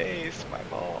 my face, my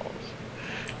balls.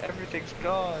 Everything's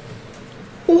gone.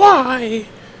 Why?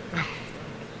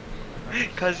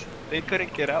 Because they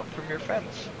couldn't get out from your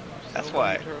fence. That's So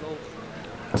why. many turtles.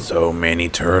 So many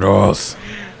turtles.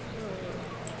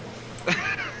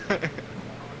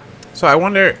 So I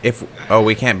wonder if. Oh,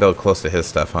 we can't build close to his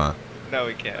stuff, huh? No,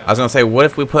 we can't. I was gonna say, what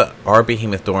if we put our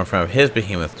behemoth door in front of his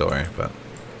behemoth door? But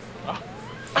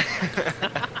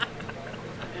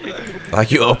like,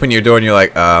 you open your door and you're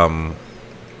like,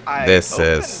 this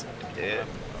is. It.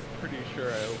 Pretty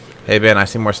sure I opened Hey Ben, I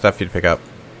see more stuff you'd pick up.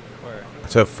 where.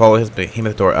 So follow his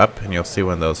behemoth door up, and you'll see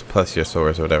one of those plus your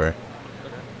swords or whatever.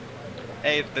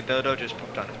 Hey, the dodo just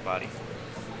pooped on his body.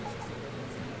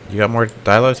 You got more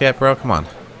dilos yet, bro? Come on.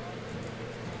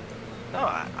 No,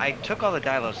 I took all the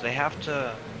Dilos. They have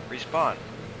to respawn.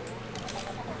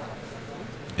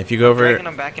 If you go over, Dragging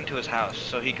him back into his house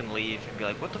so he can leave and be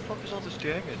like, what the fuck is all this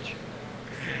damage?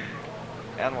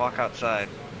 And walk outside.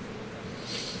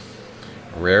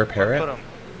 rare Put parrot. him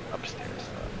upstairs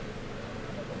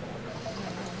though.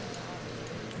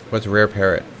 What's rare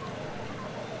parrot?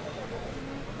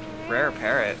 Rare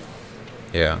parrot.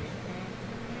 Yeah.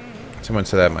 Someone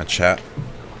said that in my chat.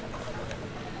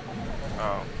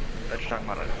 Oh, they're talking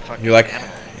about a fucking You like,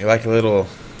 animal. you like a little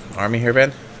army here,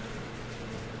 Ben?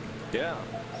 Yeah.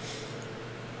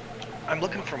 I'm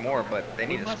looking for more, but they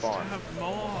need to must spawn. have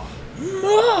more.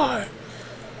 More.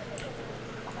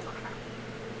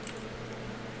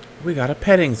 We got a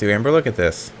petting zoo, Amber. Look at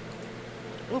this.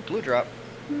 Ooh, blue drop.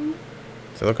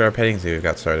 So look at our petting zoo we've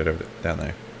got started over down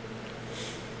there.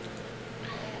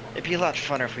 It'd be a lot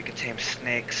funner if we could tame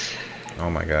snakes. Oh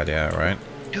my god, yeah, right?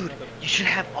 Dude, you should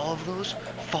have all of those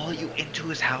follow you into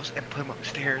his house and put him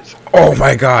upstairs. Oh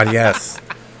my god, yes.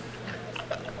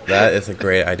 That is a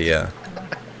great idea.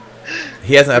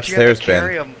 He has an But you have upstairs to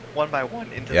carry bin. them one by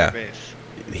one into Yeah. their base.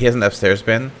 He has an upstairs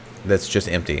bin that's just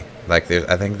empty. Like there's,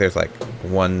 I think there's like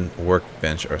one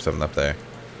workbench or something up there.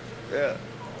 Yeah.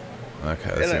 Okay,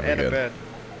 that's And gonna be a good. bed.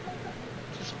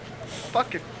 Just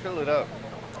fucking fill it up.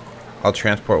 I'll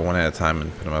transport one at a time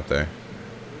and put them up there.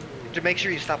 To make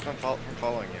sure you stop them from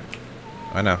following you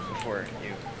I know. before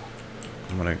you.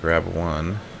 I'm gonna grab one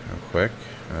real quick.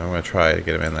 And I'm gonna try to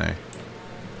get him in there.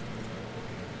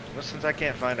 Well, since I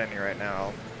can't find any right now,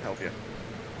 I'll help you.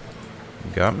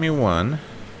 Got me one.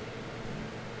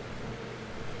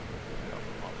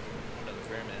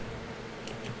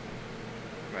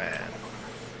 Man.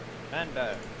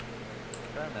 Mando.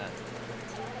 Vermin.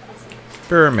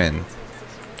 Berman.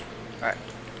 Alright.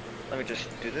 Let me just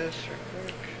do this real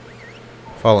quick.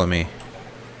 Follow me.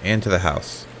 Into the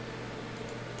house.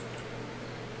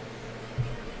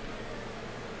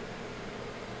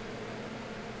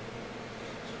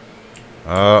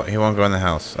 Oh, he won't go in the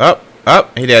house. Oh,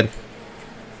 he did.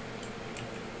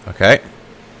 Okay.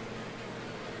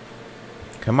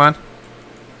 Come on.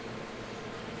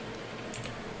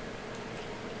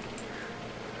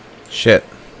 Shit.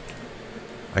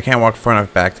 I can't walk far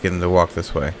enough back to get him to walk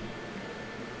this way.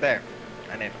 There.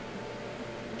 I named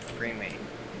him. Green meat.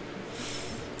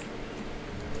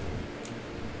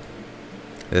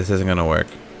 This isn't gonna work.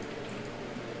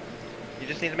 You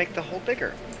just need to make the hole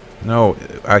bigger. No,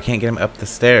 I can't get him up the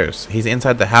stairs. He's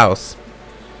inside the house.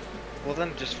 Well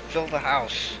then just fill the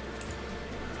house.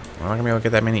 I'm not gonna be able to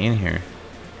get that many in here.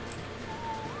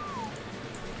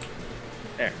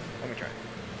 There. Let me try.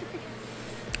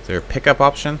 Is there a pickup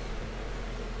option?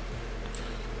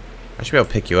 I should be able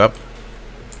to pick you up.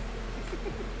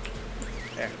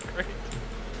 There. Great.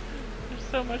 There's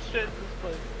so much shit in this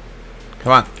place.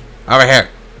 Come on, over here.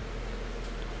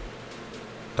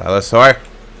 Dinosaur.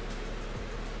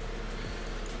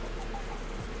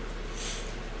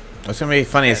 What's gonna be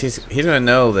funny is he's gonna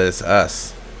know that it's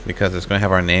us because it's gonna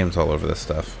have our names all over this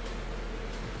stuff.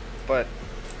 But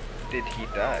did he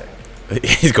die?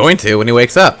 He's going to when he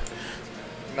wakes up.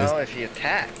 No, if he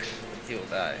attacks, he will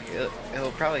die.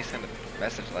 He'll probably send a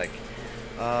message like,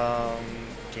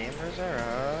 gamers are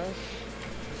us.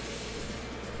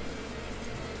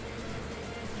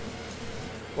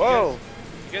 Whoa!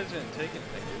 You guys didn't take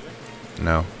anything, did you?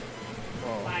 No.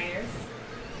 Whoa. Fires.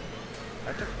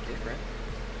 I took a gift, right?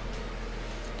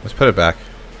 Let's put it back.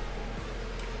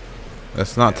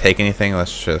 Let's not take anything.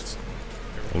 Let's just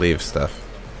leave stuff.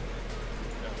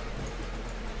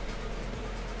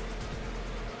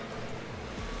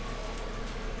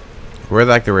 We're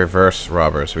like the reverse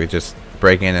robbers. We just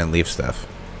break in and leave stuff.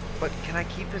 But can I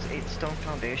keep his 8 stone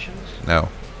foundations? No.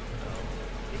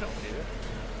 You don't need it.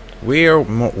 We are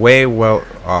way well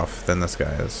off than this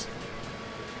guy is.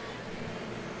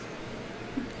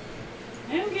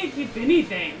 I don't get to keep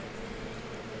anything.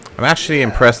 I'm actually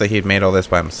impressed that he made all this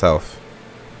by himself.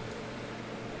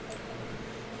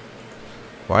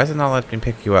 Why is it not letting me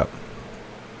pick you up?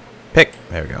 Pick!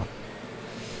 There we go.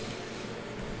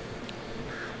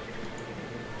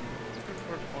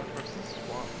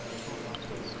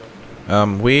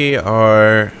 We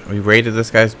raided this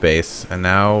guy's base, and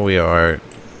now we are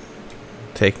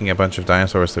taking a bunch of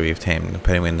dinosaurs that we've tamed and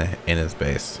putting them in his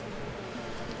base.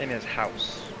 In his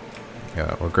house.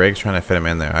 Yeah, well, Greg's trying to fit him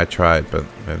in there. I tried, but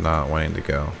they're not wanting to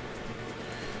go.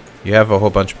 You have a whole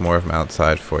bunch more of them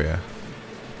outside for you.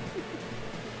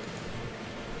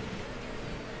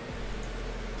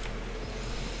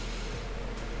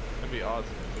 It'd be awesome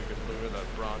if we could lure that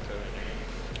Bronto in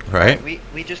here. Right?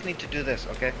 We just need to do this,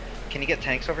 okay? Can you get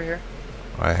tanks over here?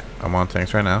 I'm on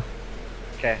tanks right now.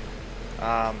 Okay.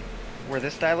 Where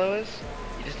this dilo is,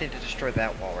 you just need to destroy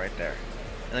that wall right there.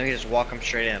 And then we just walk them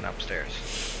straight in upstairs.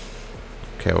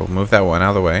 Okay, we'll move that one out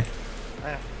of the way. Oh,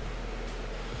 yeah.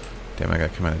 Damn, I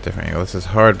gotta come at a different angle. This is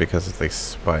hard because of these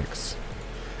spikes.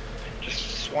 Just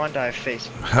swan dive face.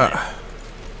 Huh.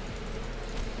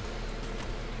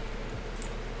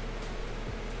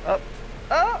 Up.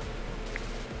 Up!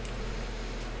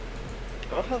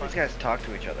 I love how these guys talk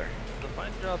to each other. If I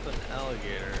drop an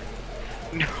alligator,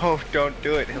 No, don't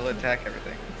do it. He'll attack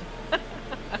everything.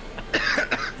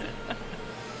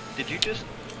 Did you just...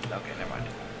 Okay, never mind.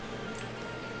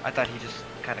 I thought he just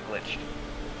kind of glitched.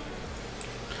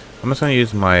 I'm just gonna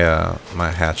use my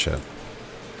my hatchet.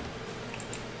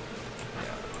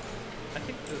 I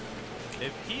think that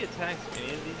if he attacks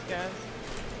any of these guys,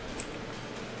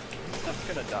 this stuff's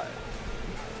gonna die.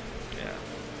 Yeah.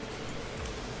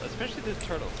 Especially the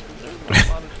turtles. 'Cause there's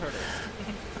a lot of turtles.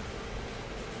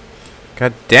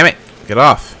 God damn it! Get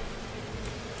off!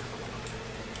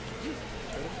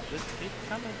 Turtles just keep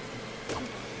coming.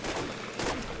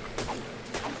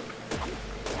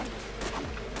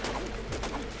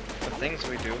 The things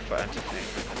we do for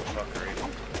entertainment and fuckery.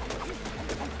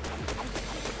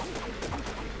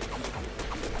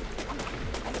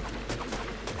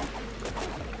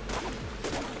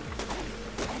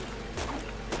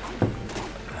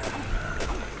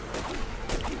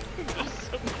 There's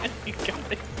so many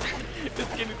guys.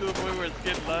 It's getting to the point where it's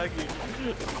getting laggy.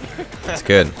 It's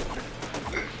good.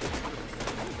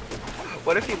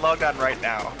 What if he logged on right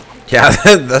now? Yeah,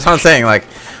 that's what I'm saying. Like,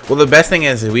 well, the best thing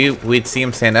is we'd see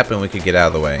him stand up and we could get out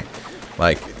of the way.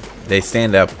 Like, they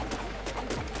stand up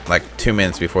like 2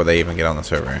 minutes before they even get on the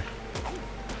server. Yeah,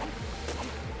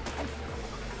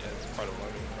 it's part of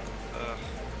logging.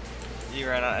 You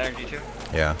ran out of energy too?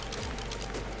 Yeah.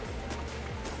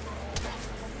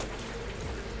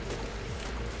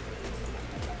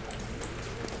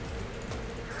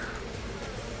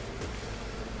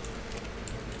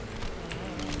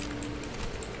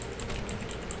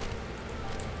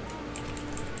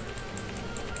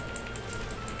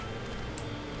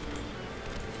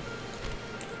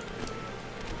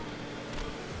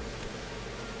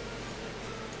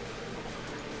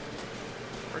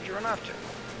 Where'd you run off to?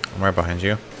 I'm right behind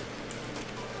you.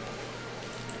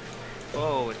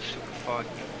 Oh, it's super foggy.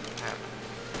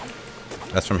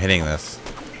 That's from hitting this.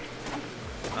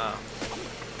 Oh.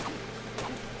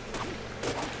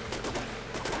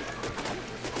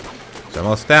 It's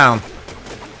almost down.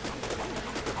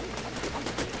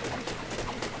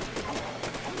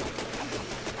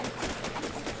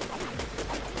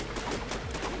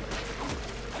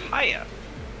 Hiya.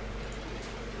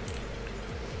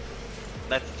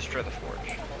 Let's destroy the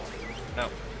forge. No.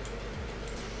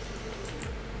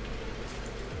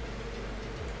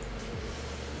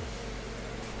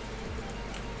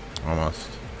 Almost.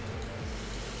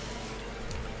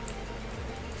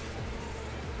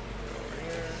 Over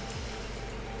here.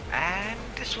 And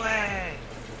this way.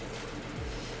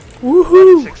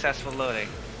 Woohoo! Successful loading.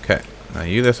 Okay, now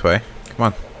you this way. Come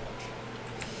on.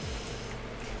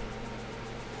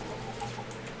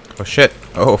 Oh shit.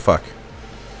 Oh fuck.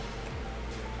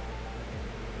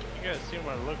 You guys seen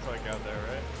what it looks like out there,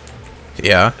 right?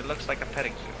 Yeah. It looks like a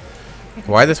petting zoo.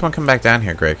 Why'd this one come back down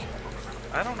here, Greg?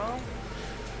 I don't know.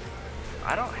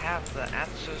 I don't have the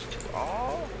answers to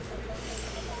all.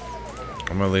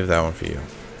 I'm gonna leave that one for you.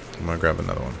 I'm gonna grab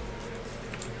another one.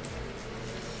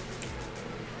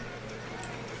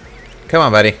 Come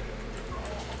on, buddy.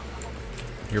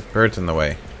 Your bird's in the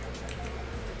way.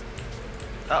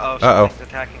 Uh-oh, Uh-oh. something's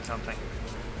attacking something.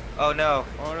 Oh no.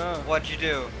 Oh no. What'd you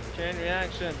do? Chain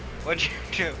reaction. What'd you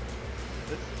do?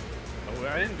 This. Oh,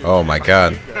 I didn't do Oh shit. my Fuck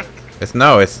god. you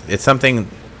guys. It's something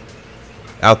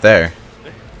out there.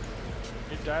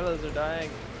 Your dilos are dying.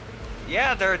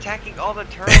 Yeah, they're attacking all the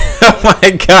turtles. Oh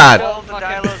my god. All the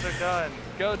dilos are done.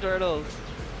 Go turtles.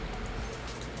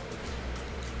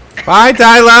 Bye,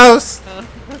 Dilos.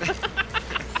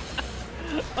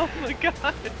 Oh my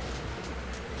god.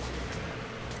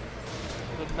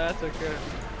 The massacre.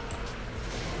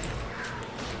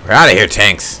 We're out of here,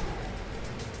 tanks.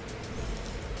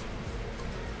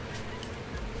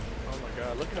 Oh my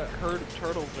god, look at that herd of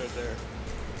turtles right there.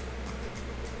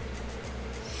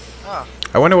 Oh,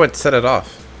 I wonder what set it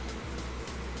off.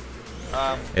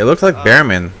 It looked like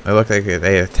Bearman. It looked like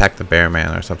they attacked the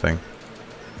Bearman or something.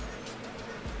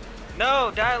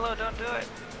 no, Dilo, don't do it.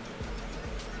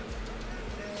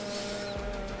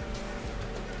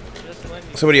 Just when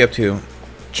you So what are you up to,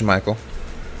 Jamichael?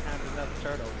 have enough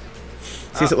turtles.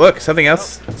 See, so look, something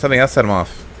else set him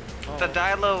off. Oh. The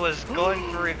Dilo was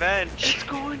going for revenge. It's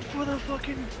going for the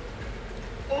fucking.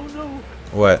 Oh no!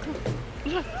 What?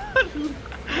 Man.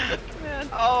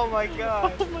 Oh my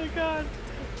god. Oh my god!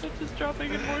 It's just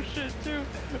dropping in more shit too.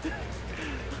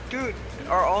 Dude,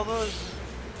 are all those...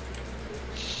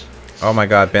 Oh my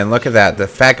god, Ben, look at that. The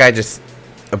fat guy just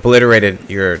obliterated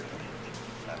your...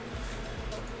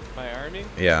 My army?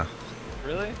 Yeah,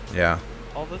 Really? yeah.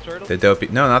 All the turtles? The dopey...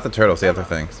 No, not the turtles, the other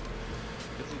things.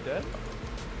 Is he dead?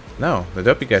 No, the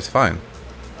dopey guy's fine.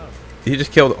 Oh. He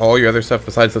just killed all your other stuff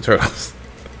besides the turtles.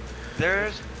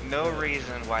 There's no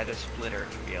reason why the splitter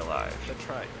can be alive. The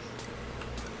trikes.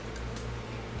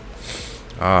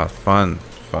 Ah, fun,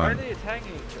 Why are fun. they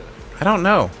attacking each other? I don't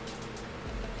know.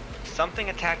 Something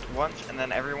attacked once and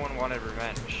then everyone wanted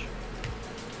revenge.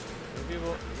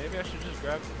 Maybe I should just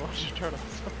grab a bunch of turtles.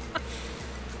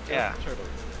 Yeah, Turtles.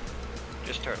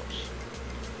 just turtles.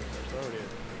 There's already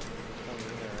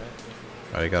something in there,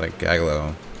 right? Oh, you got a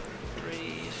Gaglo.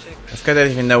 3, 6... This guy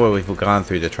doesn't even know what we've gone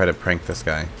through to try to prank this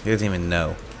guy. He doesn't even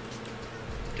know.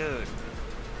 Dude.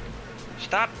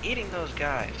 Stop eating those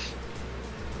guys.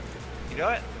 You know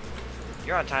what?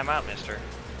 You're on timeout, mister.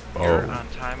 You're Oh, on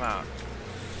timeout.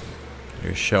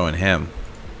 you're showing him.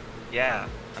 Yeah,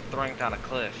 I'm throwing down a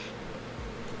cliff.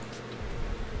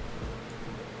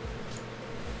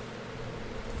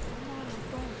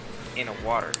 In a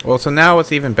water. Well, so now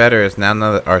what's even better is now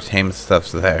that our tame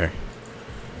stuff's there.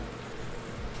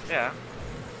 Yeah.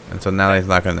 And so now he's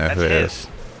not going to know That's who it his. is.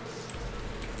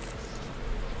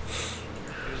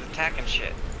 He was attacking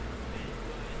shit.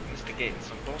 Instigating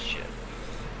some bullshit.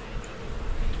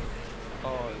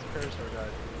 Oh, his parasaur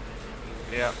died.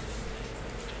 Yeah.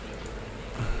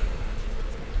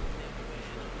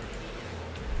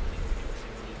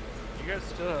 You guys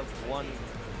still have one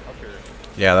up here.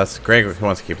 Yeah, that's Greg who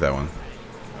wants to keep that one.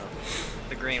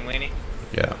 The green weenie.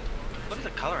 Yeah. What is the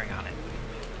coloring on it?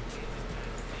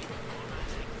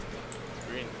 It's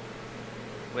green.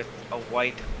 With a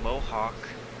white mohawk.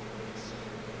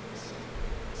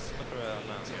 Look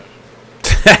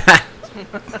at that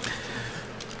now.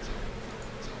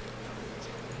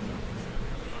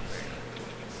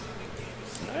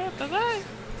 Bye-bye.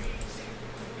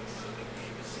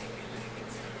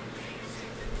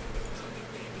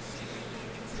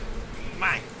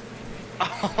 Mine.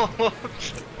 Oh.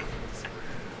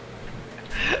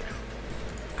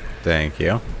 Thank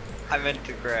you. I meant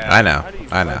to grab. I know. How do you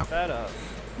I fuck know. that up?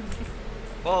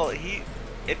 Well,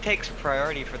 it takes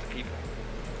priority for the people.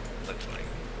 Looks like.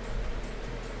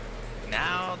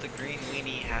 Now the green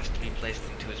weenie has to be placed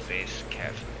into his base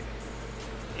carefully.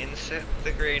 Insert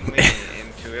the green weenie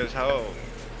into his home.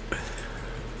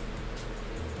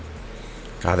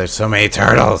 God, there's so many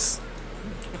turtles.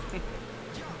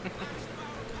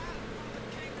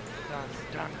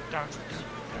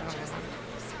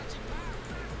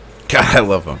 God, I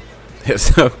love them. They're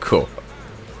so cool.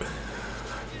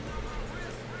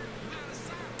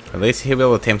 At least he'll be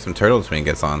able to tame some turtles when he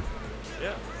gets on.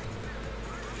 Yeah.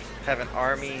 Have an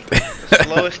army, the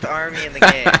slowest army in the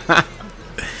game.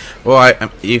 Well,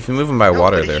 if you move them by No,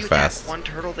 water, but if they're you attack fast. one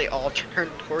turtle, they all turn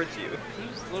towards you.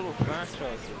 Who's little fast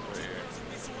houses right here?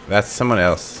 That's someone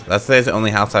else. That's the only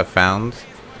house I've found.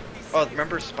 Oh,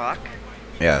 remember Spock?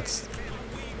 Yeah, it's.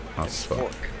 Oh, Spork.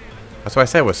 Spork. That's what I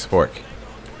said was Spork.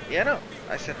 Yeah, no.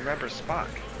 I said remember Spock.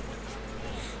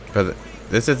 But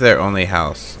this is their only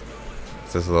house.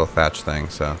 It's this little thatch thing,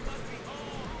 so.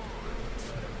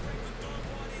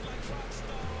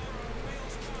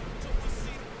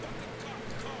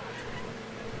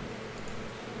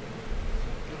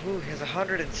 Ooh, he has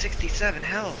 167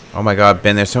 health. Oh my god,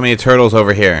 Ben, there's so many turtles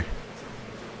over here.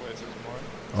 Wait, there's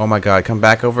more? Oh my god, come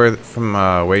back over from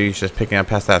where you just picking up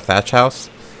past that thatch house.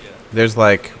 Yeah. There's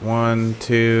like 1,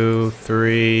 2,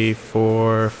 3,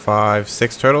 4, 5,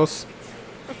 6 turtles.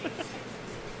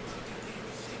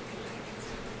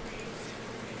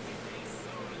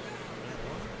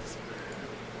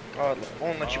 Oh, it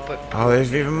won't let you put. Oh,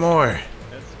 there's even more.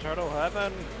 It's turtle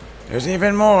heaven. There's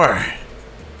even more.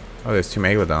 Oh, there's 2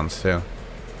 megalodons too.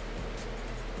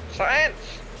 Science!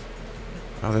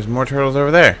 Oh, there's more turtles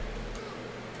over there.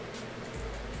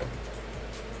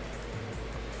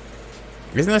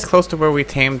 Isn't this close to where we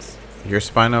tamed your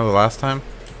Spino the last time?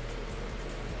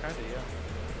 Kinda, yeah.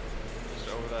 Just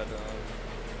over that,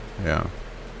 Yeah. little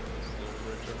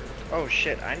ridge over here. Oh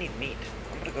shit, I need meat.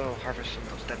 I'm gonna go harvest some of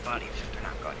those dead bodies if they're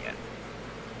not gone yet.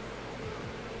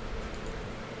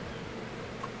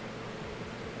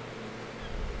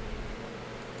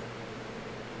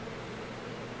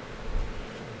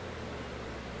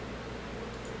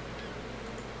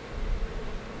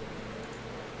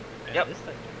 Man, Yep. This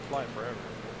thing can fly forever.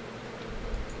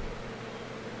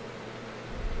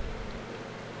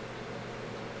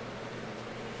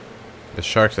 The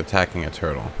shark's attacking a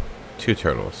turtle. 2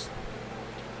 turtles.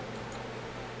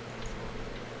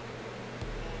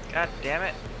 God damn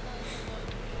it.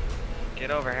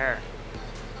 Get over here.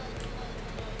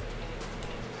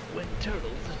 When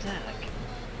turtles attack.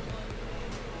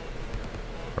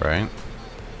 Right?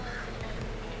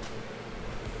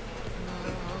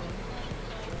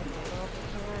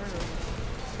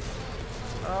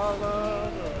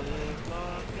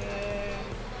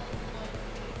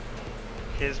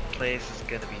 His place is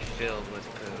gonna be filled with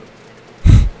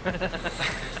poo.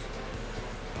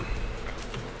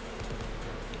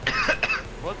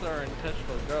 What's our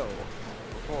intentional goal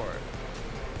before?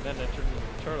 Then it turned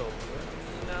into turtles.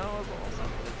 Now it's all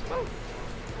something that's fun.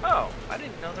 Oh, I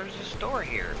didn't know there was a store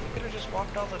here. We could have just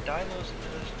walked all the dinos into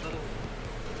this little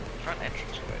front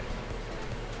entranceway.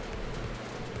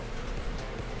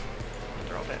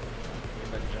 They're all dead.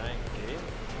 A giant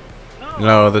cave?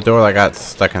 No, the door I got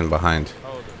stuck in behind.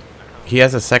 Oh, He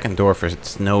has a second door for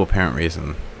no apparent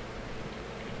reason.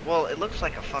 Well, it looks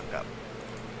like a fuck up.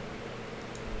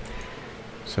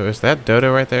 So is that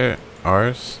Dodo right there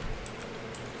ours?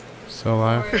 Still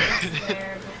alive? Or it was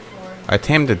there before I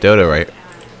tamed the Dodo, right?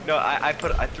 No, I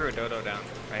threw a dodo down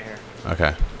right here.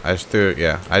 Okay. I just threw,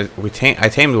 yeah. I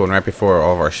tamed one right before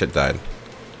all of our shit died.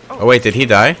 Oh wait, did he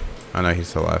die? Oh no, he's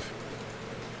still alive.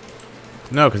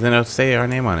 No, because then it'll say our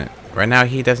name on it. Right now,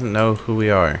 he doesn't know who we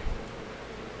are.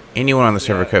 Anyone on the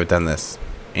server could have done this.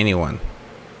 Anyone.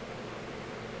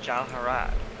 Jal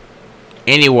Harad.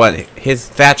 Anyone. His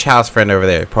thatch house friend over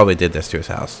there probably did this to his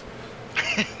house.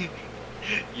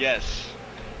 Yes,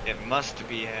 it must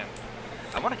be him.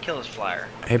 I want to kill his flyer.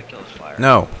 I Hey, want to kill his flyer.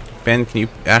 No. Ben, can you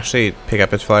actually pick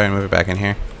up his flyer and move it back in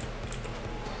here?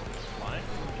 it's flying?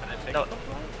 Can I pick No. it up?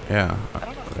 Yeah. I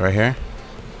don't know. Right here?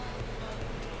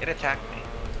 It attacked me.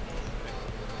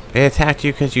 They attacked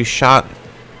you because you shot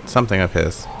something of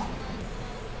his.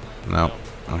 No.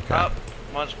 Okay. Oh,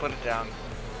 let's put it down.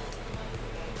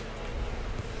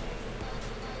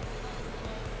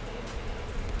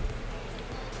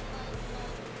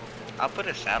 I'll put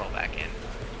his saddle back in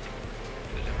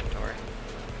his inventory.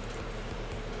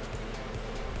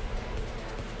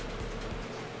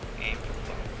 Aim for the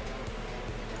bow.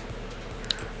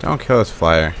 Don't kill his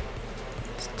flyer.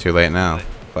 It's too late now.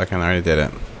 Fucking already did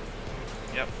it.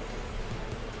 Yep.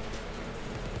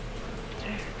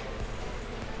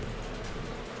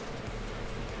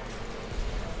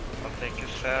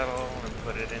 saddle and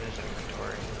put it in his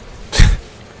inventory.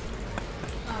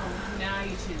 Oh, now you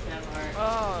choose that part.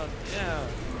 Oh, yeah.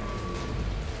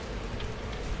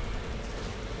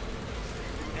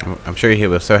 I'm sure he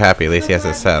was so happy. At least he has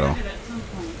a So glad we saddle. did it at some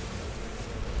point.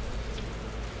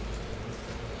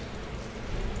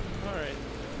 Alright.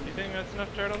 You think that's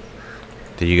enough turtles?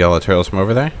 Did you get all the turtles from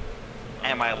over there?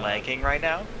 Am I lagging right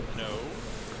now? No.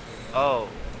 Oh,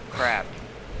 crap.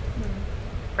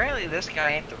 Apparently this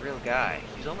guy ain't the real guy.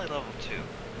 He's only level 2.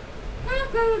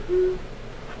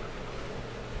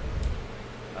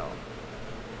 Oh.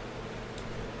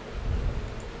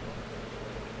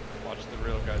 Watch the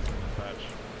real guys in the patch.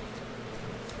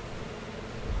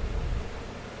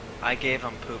 I gave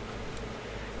him poop.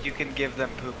 You can give them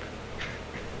poop.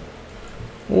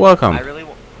 Welcome. I really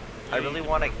want to. You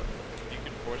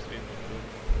can force feed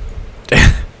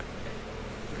them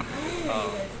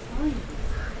Oh.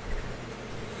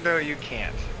 No, you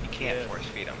can't. You can't Yes. force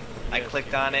feed them. I Yes,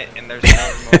 clicked you on it and there's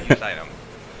no remote use item.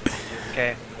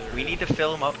 Okay, we need to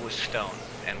fill them up with stone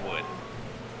and wood.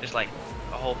 Just like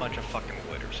a whole bunch of fucking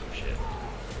wood or some shit.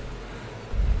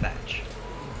 Thatch.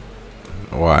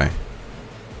 Why?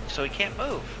 So he can't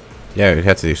move. Yeah, we'd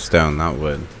have to do stone, not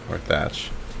wood or thatch.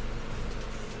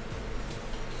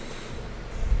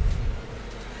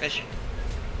 Fishing.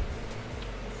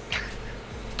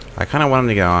 I kind of want him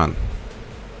to get on.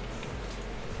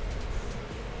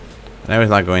 I know he's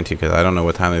not going to because I don't know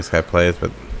what time this guy plays,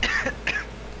 but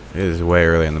it is way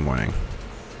early in the morning.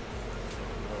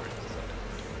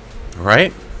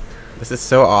 Right? This is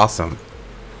so awesome.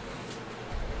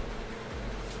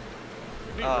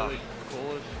 It'd be really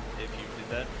cool if you did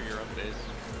that for your own base.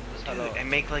 Just had, Dude, and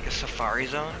make like a safari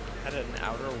zone. had an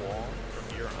outer wall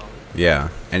from your own. Yeah,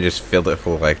 and just filled it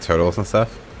full of like turtles and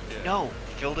stuff. Yeah. No,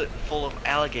 filled it full of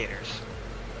alligators.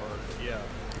 Or, yeah.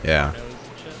 Yeah. Tornadoes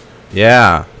and shit.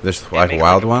 Yeah, there's And like make,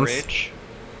 wild a ones. Bridge,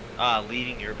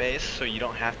 leaving your base, so you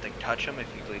don't have to touch them if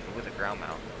you leave it with a ground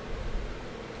mount.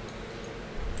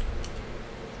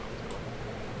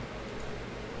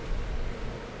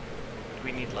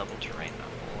 We need level terrain though.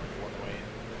 Or one way.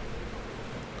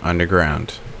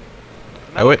 Underground.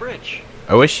 The metal would- bridge.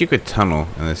 I wish you could tunnel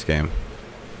in this game.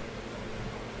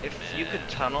 If you could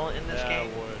tunnel in this That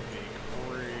game, would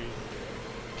be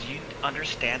crazy. do you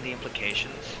understand the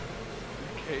implications?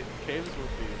 Caves would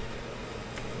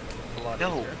be a lot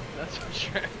No. easier. That's for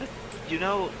sure. You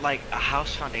know, like a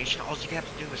house foundation, all you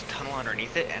have to do is tunnel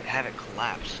underneath it and have it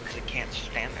collapse because it can't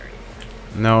stand there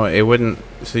anymore. No, it wouldn't.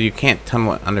 So you can't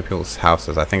tunnel under people's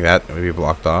houses. I think that would be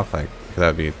blocked off. Like, 'cause that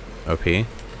would be OP.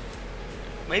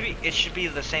 Maybe it should be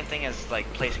the same thing as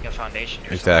like placing a foundation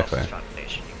near Exactly. someone else's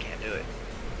foundation. You can't do it.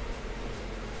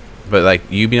 But like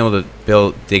you being able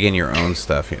to dig in your own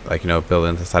stuff, like build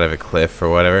into the side of a cliff or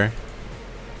whatever.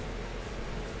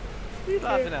 What are you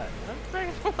laughing at?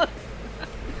 I'm freaking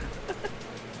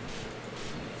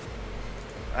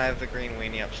I have the green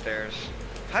weenie upstairs.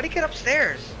 How'd he get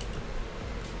upstairs?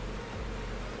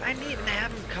 I need to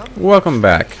have him come. Welcome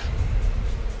back.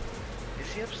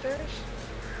 Is he upstairs?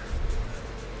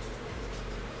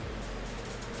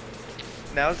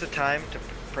 Now's the time to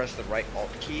press the right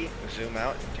alt key, zoom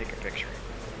out, and take a picture.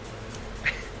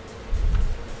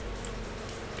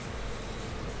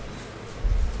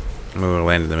 I'm gonna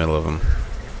land in the middle of them.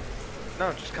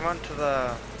 No, just come on to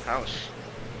the house.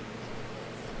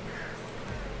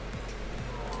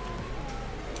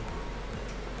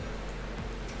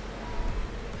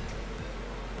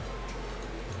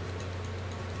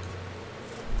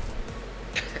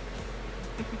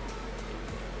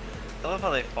 I love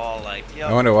how they fall like, yo.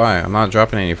 I wonder why. I'm not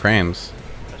dropping any frames.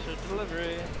 Special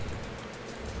delivery.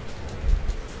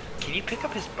 Can you pick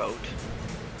up his boat?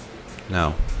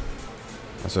 No.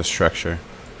 That's a structure.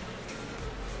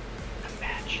 A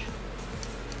match.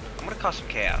 I'm gonna cause some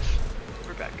chaos.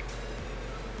 We're back.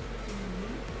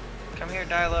 Come here,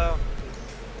 Dilo.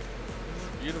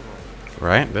 Beautiful.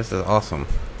 Right? This is awesome.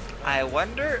 I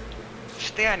wonder.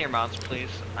 Stay on your mounts, please.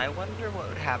 I wonder what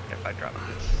would happen if I dropped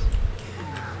this.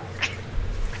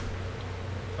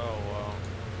 Oh wow.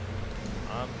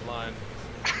 I'm blind.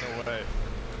 No way.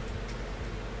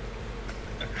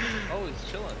 Oh,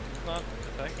 he's chilling. He's not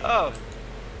attacking. Oh. anything.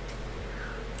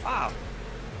 Wow.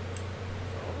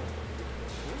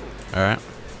 Oh. All right.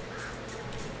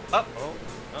 Up. Oh.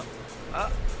 Oh.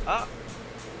 Up. Up.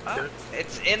 Up.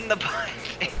 It's in the butt.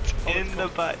 It's Oh, in it's the going-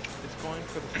 butt. It's going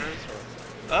for the first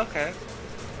one. Okay.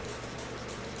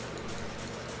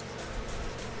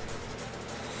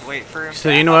 Wait for him. So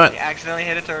to you know what? Accidentally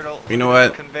hit a turtle. You know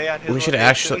what? Convey on his We should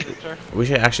location.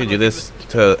 actually do this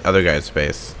to other guys'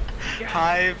 space.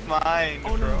 Hive mind,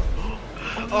 bro.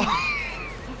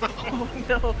 Oh. Oh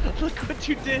no! Look what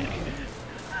you did!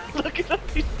 Look at all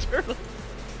these turtles!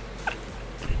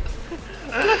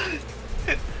 Oh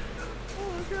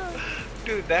god!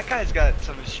 Dude, that guy's got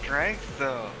some strength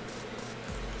though.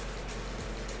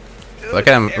 Dude, Look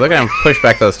at him! Look at him push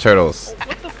back those turtles.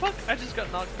 What the fuck? I just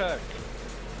got knocked back.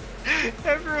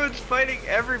 Everyone's fighting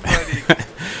everybody.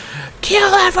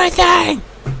 Kill everything!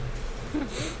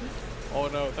 Oh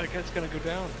no, that guy's gonna go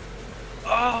down.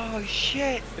 Oh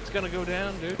shit! It's gonna go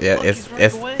down, dude. Yeah, Look, it's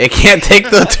he's running away. it can't take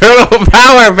the turtle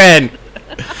power, Ben.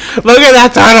 Look at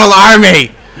that turtle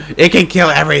army. It can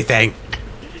kill everything.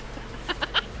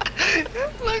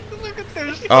 Look at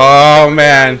their stuff. Oh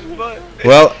man.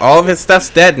 Well, all of his stuff's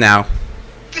dead now.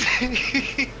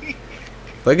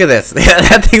 Look at this.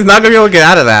 That thing's not gonna be able to get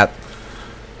out of that.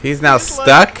 He's now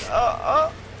stuck,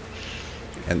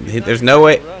 and there's no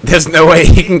way. There's no way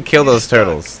he can kill those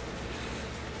turtles.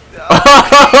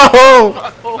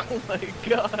 Oh! Oh my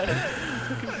god.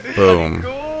 Boom.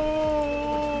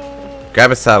 Go! Grab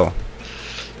a saddle.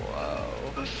 Wow.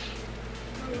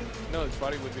 No, his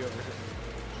body would be over here.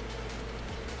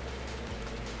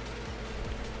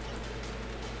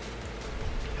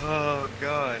 Oh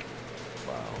god.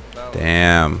 Wow. That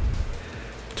Damn.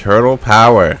 Turtle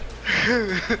power.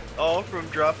 All from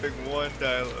dropping one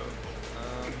Dilo.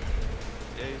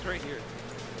 Yeah, he's right here.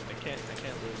 I can't lose him.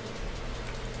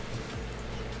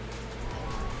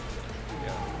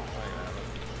 Yeah, I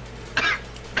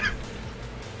have him.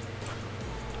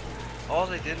 All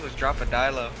they did was drop a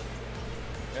Dilo.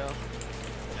 Yeah.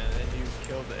 And then you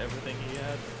killed everything he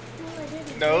had.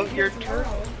 No, your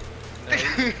turtle. No,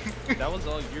 that was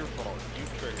all your fault. You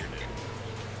triggered it.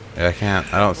 Yeah, I can't.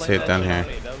 I don't see Blame it that down shit here. on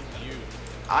me, that was you.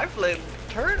 I played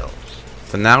turtles.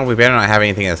 So now we better not have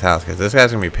anything in his house because this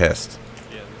guy's gonna be pissed.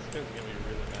 Yeah, this guy's gonna be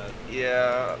really mad.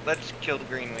 Yeah, let's kill the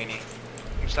green weenie.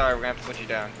 I'm sorry, we're gonna have to put you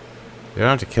down. You don't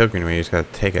have to kill Green Weenie, you just gotta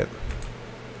take it.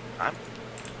 I'm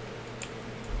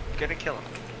gonna kill him.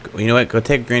 You know what? Go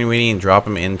take Green Weenie and drop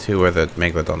him into where the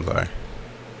Megalodons are.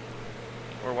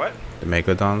 Or what? The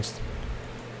Megalodons.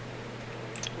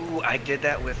 Ooh, I did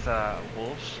that with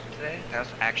wolves today. That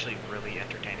was actually really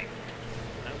entertaining.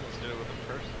 I almost did it with a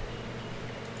person.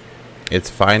 It's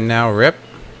fine now, Rip.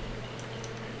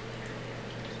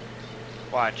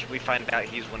 Watch, we find out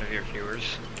he's one of your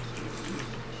viewers.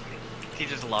 He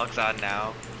just logs on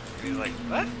now. He's like,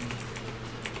 what? I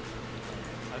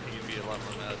think you'd be a lot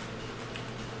more mad.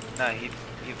 No, he'd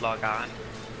log on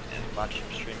and watch him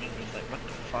streaming. He's like, what the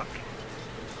fuck?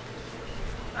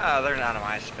 Oh, they're not on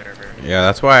my server. Yeah,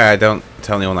 that's why I don't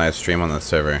tell anyone I stream on the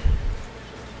server.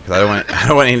 Because I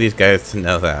don't want any of these guys to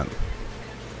know that.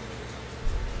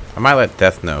 I might let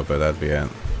Death know, but that'd be it.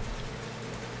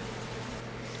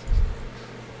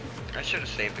 I should have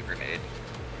saved the grenade.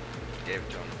 Gave it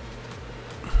to him.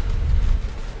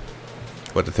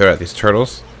 What to throw at these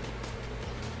turtles?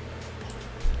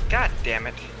 God damn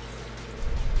it.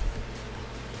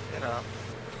 Get up.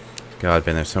 God,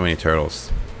 Ben, there's so many turtles.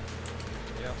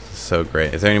 Yeah. This is so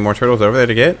great. Is there any more turtles over there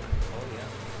to get? Oh yeah.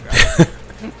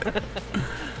 Okay.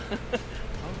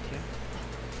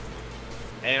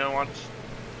 Anyone wants to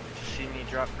see me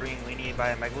drop green weenie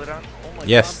by a megalodon? Oh my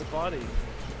Yes. god, the body.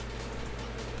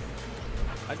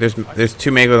 There's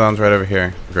two Megalodons right over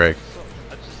here, Greg.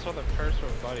 I just saw the Parasaur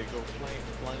body go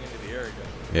flying into the air again.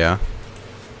 Yeah.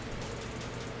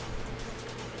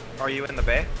 Are you in the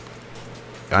bay?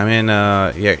 I'm in,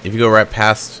 yeah, if you go right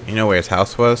past, you know where his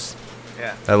house was?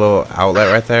 Yeah. That little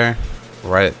outlet right there?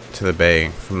 Right to the bay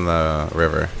from the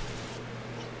river.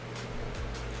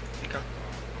 Okay.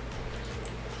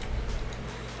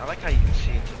 I like how you can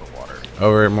see into the water.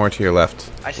 Over more to your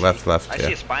left. I see. Left, I yeah.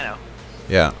 see a Spino.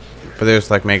 Yeah. But there's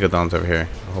like Megalodons over here.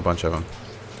 A whole bunch of them.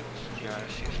 Do you want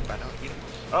to see a Spino?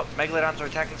 Oh, megalodons are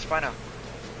attacking the Spino.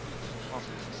 Well,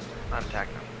 not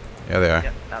attacking them. Yeah, they are.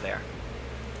 Yep, now they are.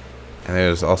 And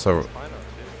there's also... Spino too.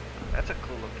 That's a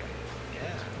cool looking.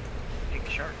 Yeah. Big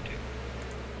shark too.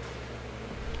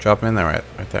 Drop them in there right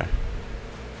there.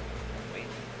 Wait.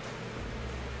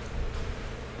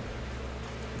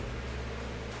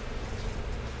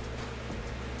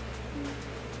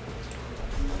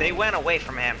 They went away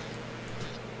from him.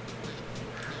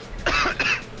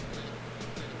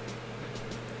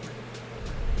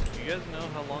 Do you guys know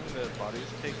how long the bodies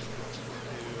take to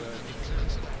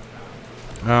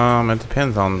It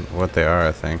depends on what they are,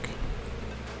 I think.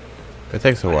 It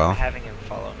takes a I'm while. having him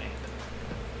follow me.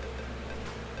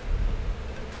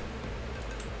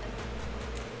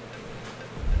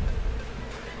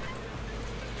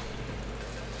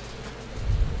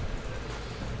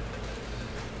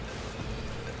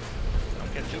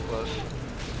 Don't get too close.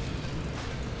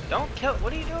 Don't kill.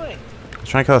 What are you doing? was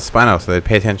trying to kill a Spino, so they'd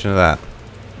pay attention to that.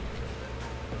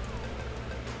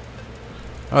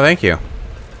 Oh, thank you.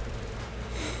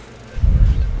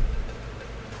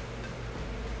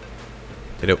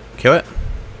 Did it kill it?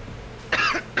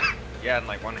 Yeah, in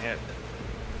like one hit.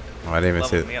 Oh, I didn't even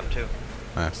see Leveled it. me up too.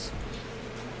 Nice.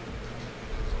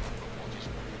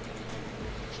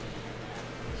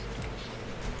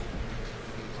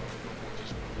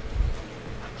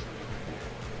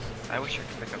 I wish I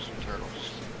could pick up some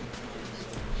turtles.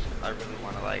 I really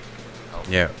want to like help.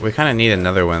 Yeah, we kind of need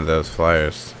another one of those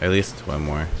flyers. At least one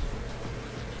more.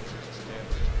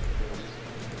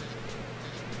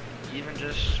 Even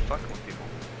just fucking with people.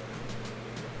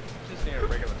 Just need a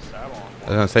regular saddle on. I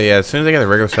was gonna say, yeah, as soon as I get a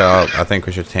regular saddle, I think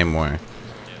we should tame more.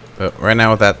 But right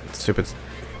now with that stupid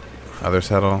other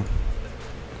saddle,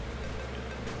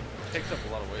 Takes up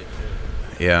a lot of weight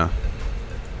too. yeah.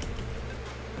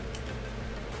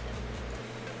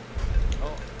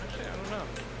 Oh, actually, I don't know.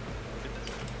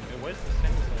 It weighs the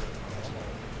same as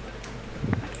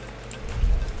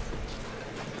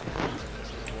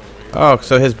a normal. Oh,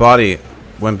 so his body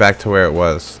went back to where it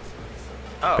was.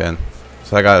 Oh. Ben.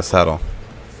 So I got a saddle.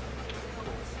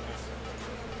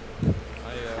 I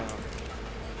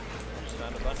just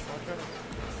found a bunch more turtles.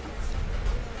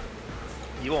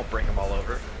 You won't bring them all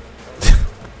over.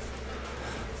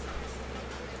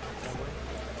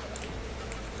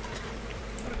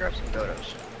 I'm gonna grab some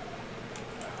dodos.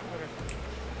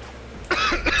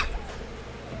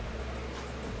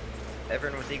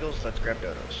 Everyone with eagles, let's grab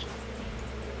dodos.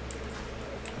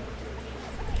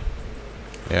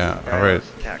 Yeah, Alright, let's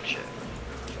attack shit.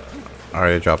 I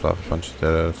already dropped off a bunch of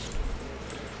dittos.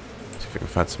 See if we can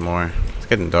find some more. It's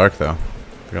getting dark though.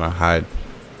 They're gonna hide.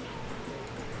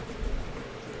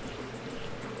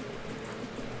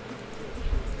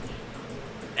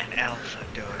 An alpha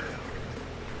dodo.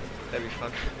 That'd be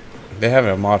fun. They have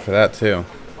a mod for that too.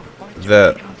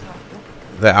 The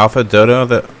alpha dodo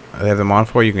that they have the mod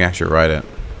for, you can actually ride it.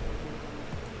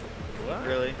 What?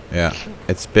 Really? Yeah,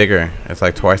 it's bigger. It's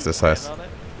like twice the size. On it?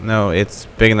 No, it's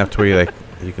big enough to where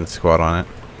you can squat on it.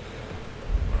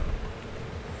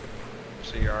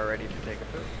 So you're all ready to take a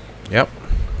poop? Yep.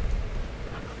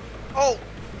 Oh!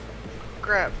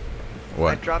 Crap. I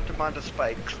What? dropped him onto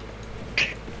spikes.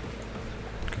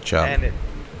 Good job. And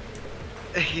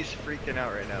he's freaking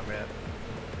out right now, man.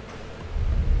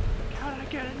 How did I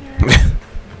get in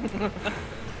there?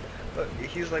 Look,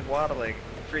 he's like waddling,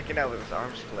 freaking out with his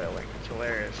arms flailing. It's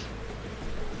hilarious.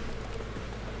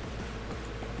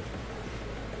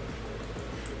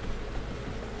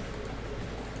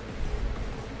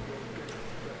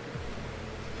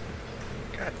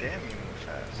 God damn, you move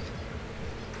fast.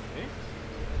 Me?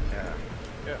 Yeah.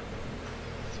 Yeah.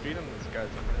 Speed on this guy's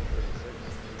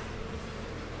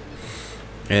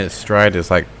 136. And its stride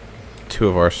is like 2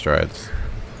 of our strides.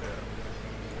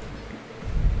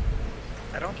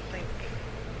 I don't think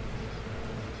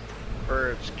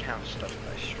birds count stuff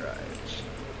by strides.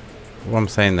 What I'm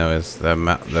saying though is the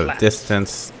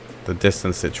Flaps.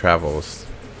 distance it travels.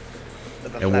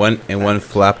 But the And flap- one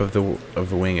flap of the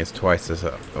wing is twice as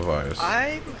of ours.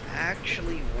 I'm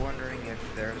actually wondering if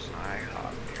there's an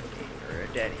IHOP near me or a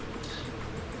Denny's.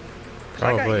 'Cause I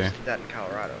got Probably. used to that in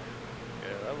Colorado.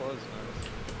 Yeah, that was nice.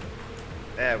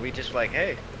 Yeah, we just like,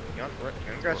 hey, you want to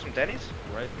grab some Denny's?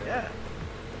 Right there. Yeah.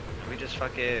 We just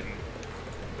fucking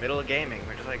middle of gaming.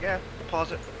 We're just like, yeah,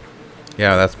 pause it.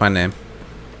 Yeah, that's my name.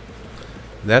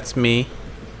 That's me.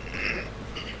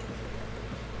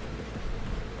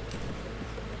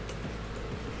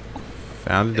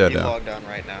 Found a If you dodo. logged on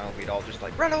right now, we'd all just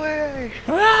like, run away!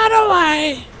 Run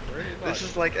away! Where did This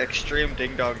is like extreme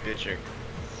ding dong ditching.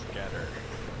 scatter.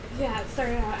 Yeah, it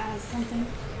started out as something.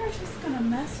 You're just gonna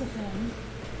mess with him.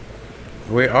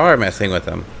 We are messing with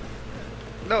them.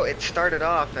 No, it started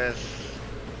off as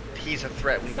he's a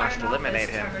threat, we must Started off eliminate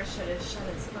as him. Trevor should have shut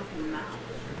his fucking mouth.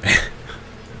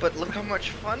 But look how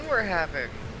much fun we're having.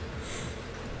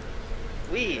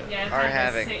 We Yeah, I've are had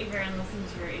having. to sit here and listen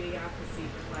to your idiocracy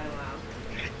for quite a while.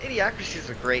 Idiocracy is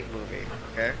a great movie,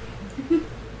 okay? That is a good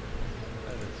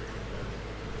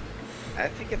movie. I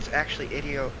think it's actually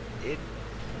idio.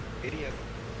 No, she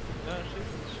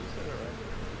said it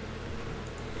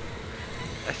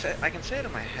right. I can say it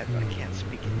in my head, but I can't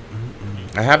speak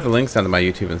it. I have the links down to my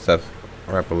YouTube and stuff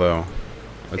right below,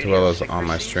 as well as on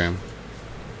my Idiosyncrasies? stream.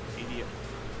 Idiot.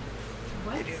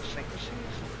 What? Idiosyncrasies?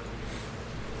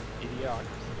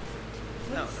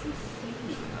 Idiocracy. No, What's he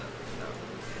saying? no.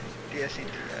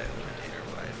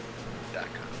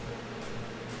 DSCTI.com.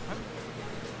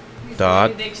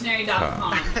 Dot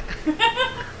Dictionary.com. Are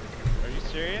you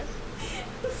serious?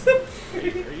 So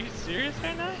sorry. Are you serious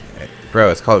right now? Bro,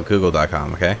 it's called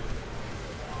Google.com, okay?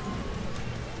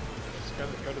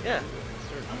 Yeah.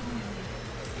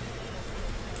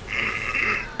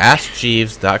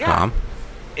 AskJeeves.com.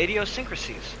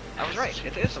 Idiosyncrasies. I was right.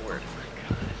 It is a word.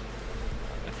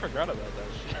 I forgot about that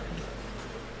shit.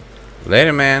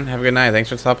 Later, man. Have a good night. Thanks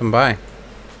for stopping by.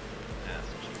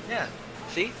 Yeah.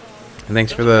 See? And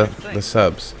thanks for That's the a weird thing.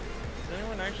 subs. Does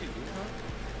anyone actually do that?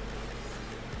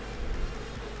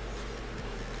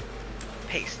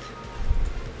 Paste.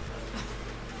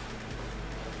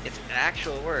 It's an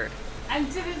actual word. I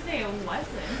didn't say it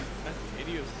wasn't. That's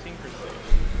idiosyncrasy.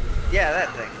 Yeah,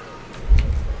 that thing.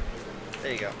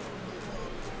 There you go.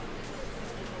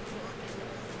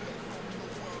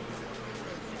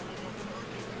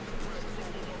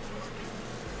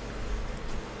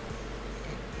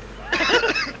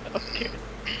 Okay.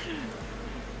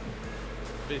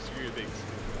 Basically your things.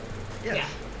 Yes. Yeah.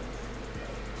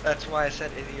 That's why I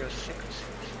said idiosyncrasies.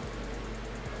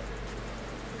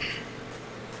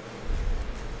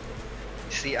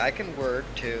 See, I can word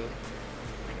too.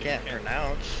 I can't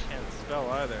pronounce. Can't spell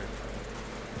either.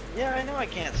 Yeah, I know I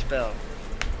can't spell.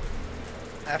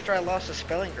 After I lost a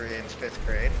spelling grade in 5th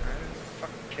grade, I don't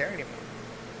fucking care anymore.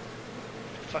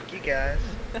 Fuck you guys.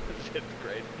 Fifth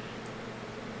grade.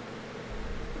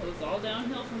 It was all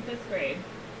downhill from 5th grade.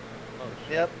 Oh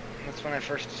shit. Yep, that's when I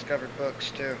first discovered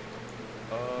books too.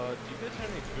 Do you guys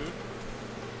have any food?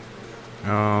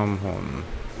 Hold on.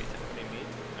 Any meat?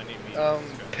 I need meat. Let's go.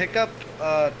 Pick up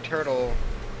a turtle,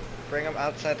 bring him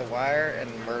outside the wire, and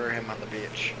murder him on the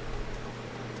beach.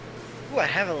 Ooh, I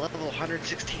have a level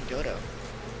 116 dodo.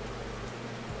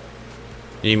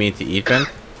 You mean to eat, Ben?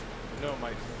 No,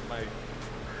 my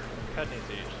pet needs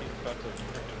to eat. She's about to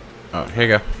freaking. Oh, here you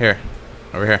go. Here.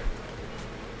 Over here.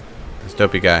 This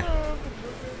dopey guy. It's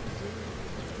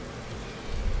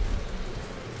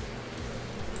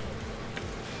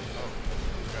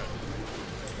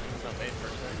not made for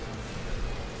sex.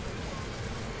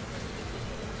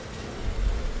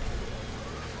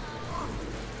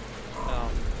 No.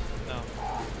 No.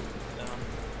 No.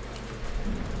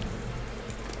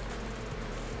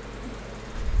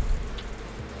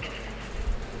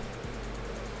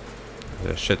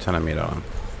 There's a shit ton of meat on him.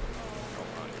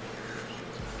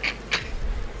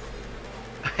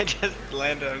 I just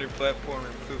landed on your platform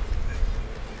and pooped.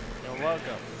 You're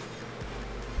welcome.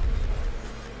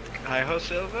 Hi ho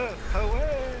Silva,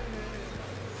 away!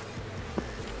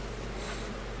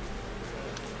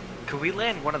 Could we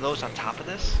land one of those on top of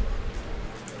this?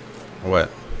 What?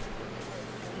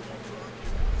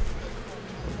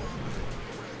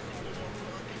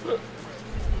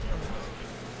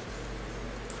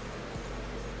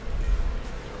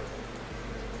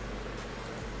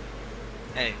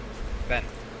 Hey, Ben,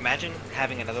 imagine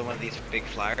having another one of these big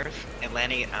flyers and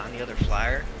landing it on the other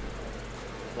flyer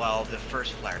while the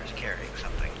first flyer is carrying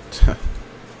something.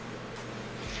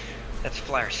 That's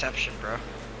flyerception, bro.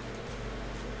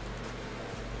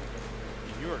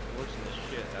 You are glitching the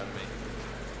shit out of me.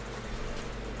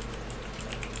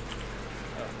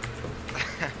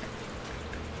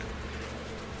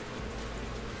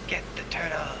 Get the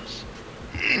turtles!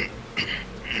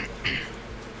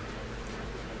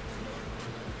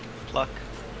 Pluck.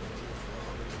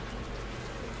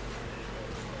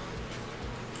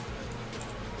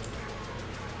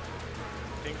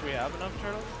 Think we have enough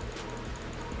turtles?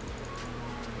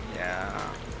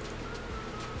 Yeah.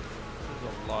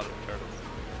 There's a lot of turtles.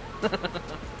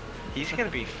 He's gonna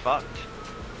be fucked.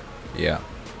 Yeah.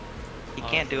 He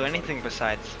can't do anything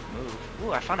besides move.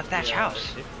 Ooh, I found a thatch Yeah,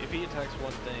 house. If he attacks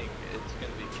one thing, it's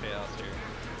gonna be chaos here.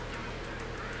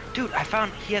 Dude, I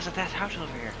found he has a thatch house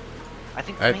over here. I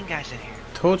think the I- main guy's in here.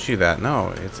 Told you that.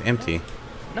 No, it's empty.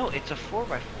 No, it's a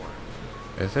 4x4.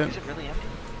 Is it? Is it really empty?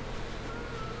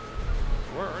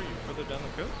 Where are you? Further down the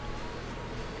coast?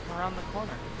 Around the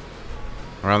corner.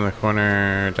 Around the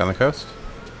corner, down the coast?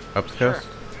 Up the Sure. coast?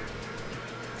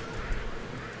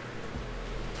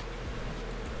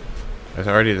 It's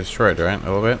already destroyed, right? A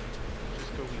little bit?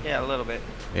 Just go. Yeah, a little bit.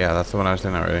 Yeah, that's the one I was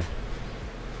in already.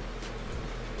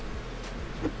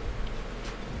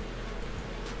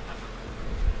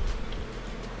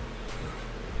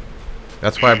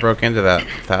 That's why I broke into that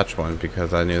thatch one,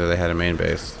 because I knew that they had a main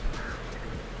base.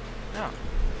 No.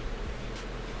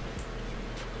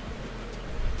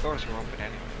 Doors were open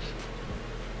anyways.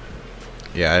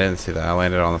 Yeah, I didn't see that. I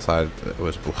landed on the side that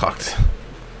was blocked. This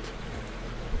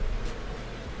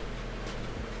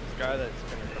guy that's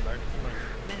gonna come back to like,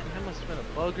 man, that must have been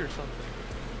a bug or something.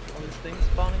 All these things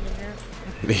spawning in here?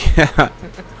 Yeah.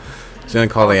 He's gonna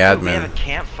call the Dude, we have a admin.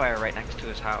 campfire right next to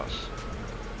his house.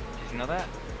 Did you know that?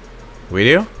 We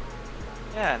do?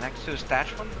 Yeah, next to his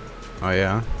thatch one. Oh,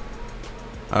 yeah.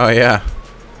 Oh, yeah.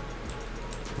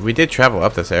 We did travel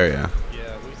up this area.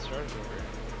 Yeah, we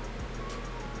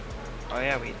Oh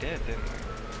yeah, we did, didn't we?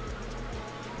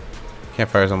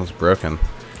 Campfire's almost broken.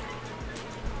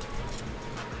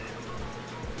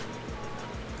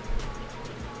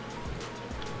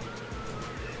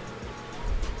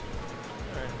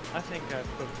 Alright, I think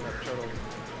I've cooked enough turtles.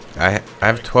 I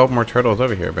have 12 more turtles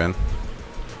over here, Ben.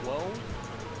 12?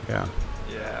 Yeah.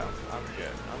 Yeah, I'm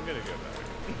good. I'm gonna go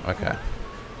back. Okay.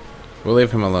 We'll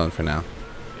leave him alone for now.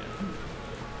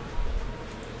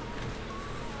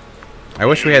 I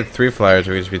wish we had 3 flyers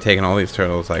where we'd just be taking all these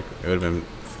turtles, like, it would have been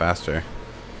faster.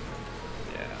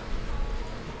 Yeah.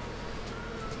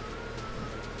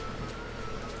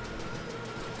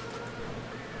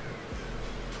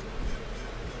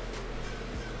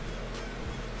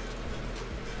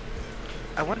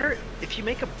 I wonder if you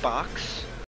make a box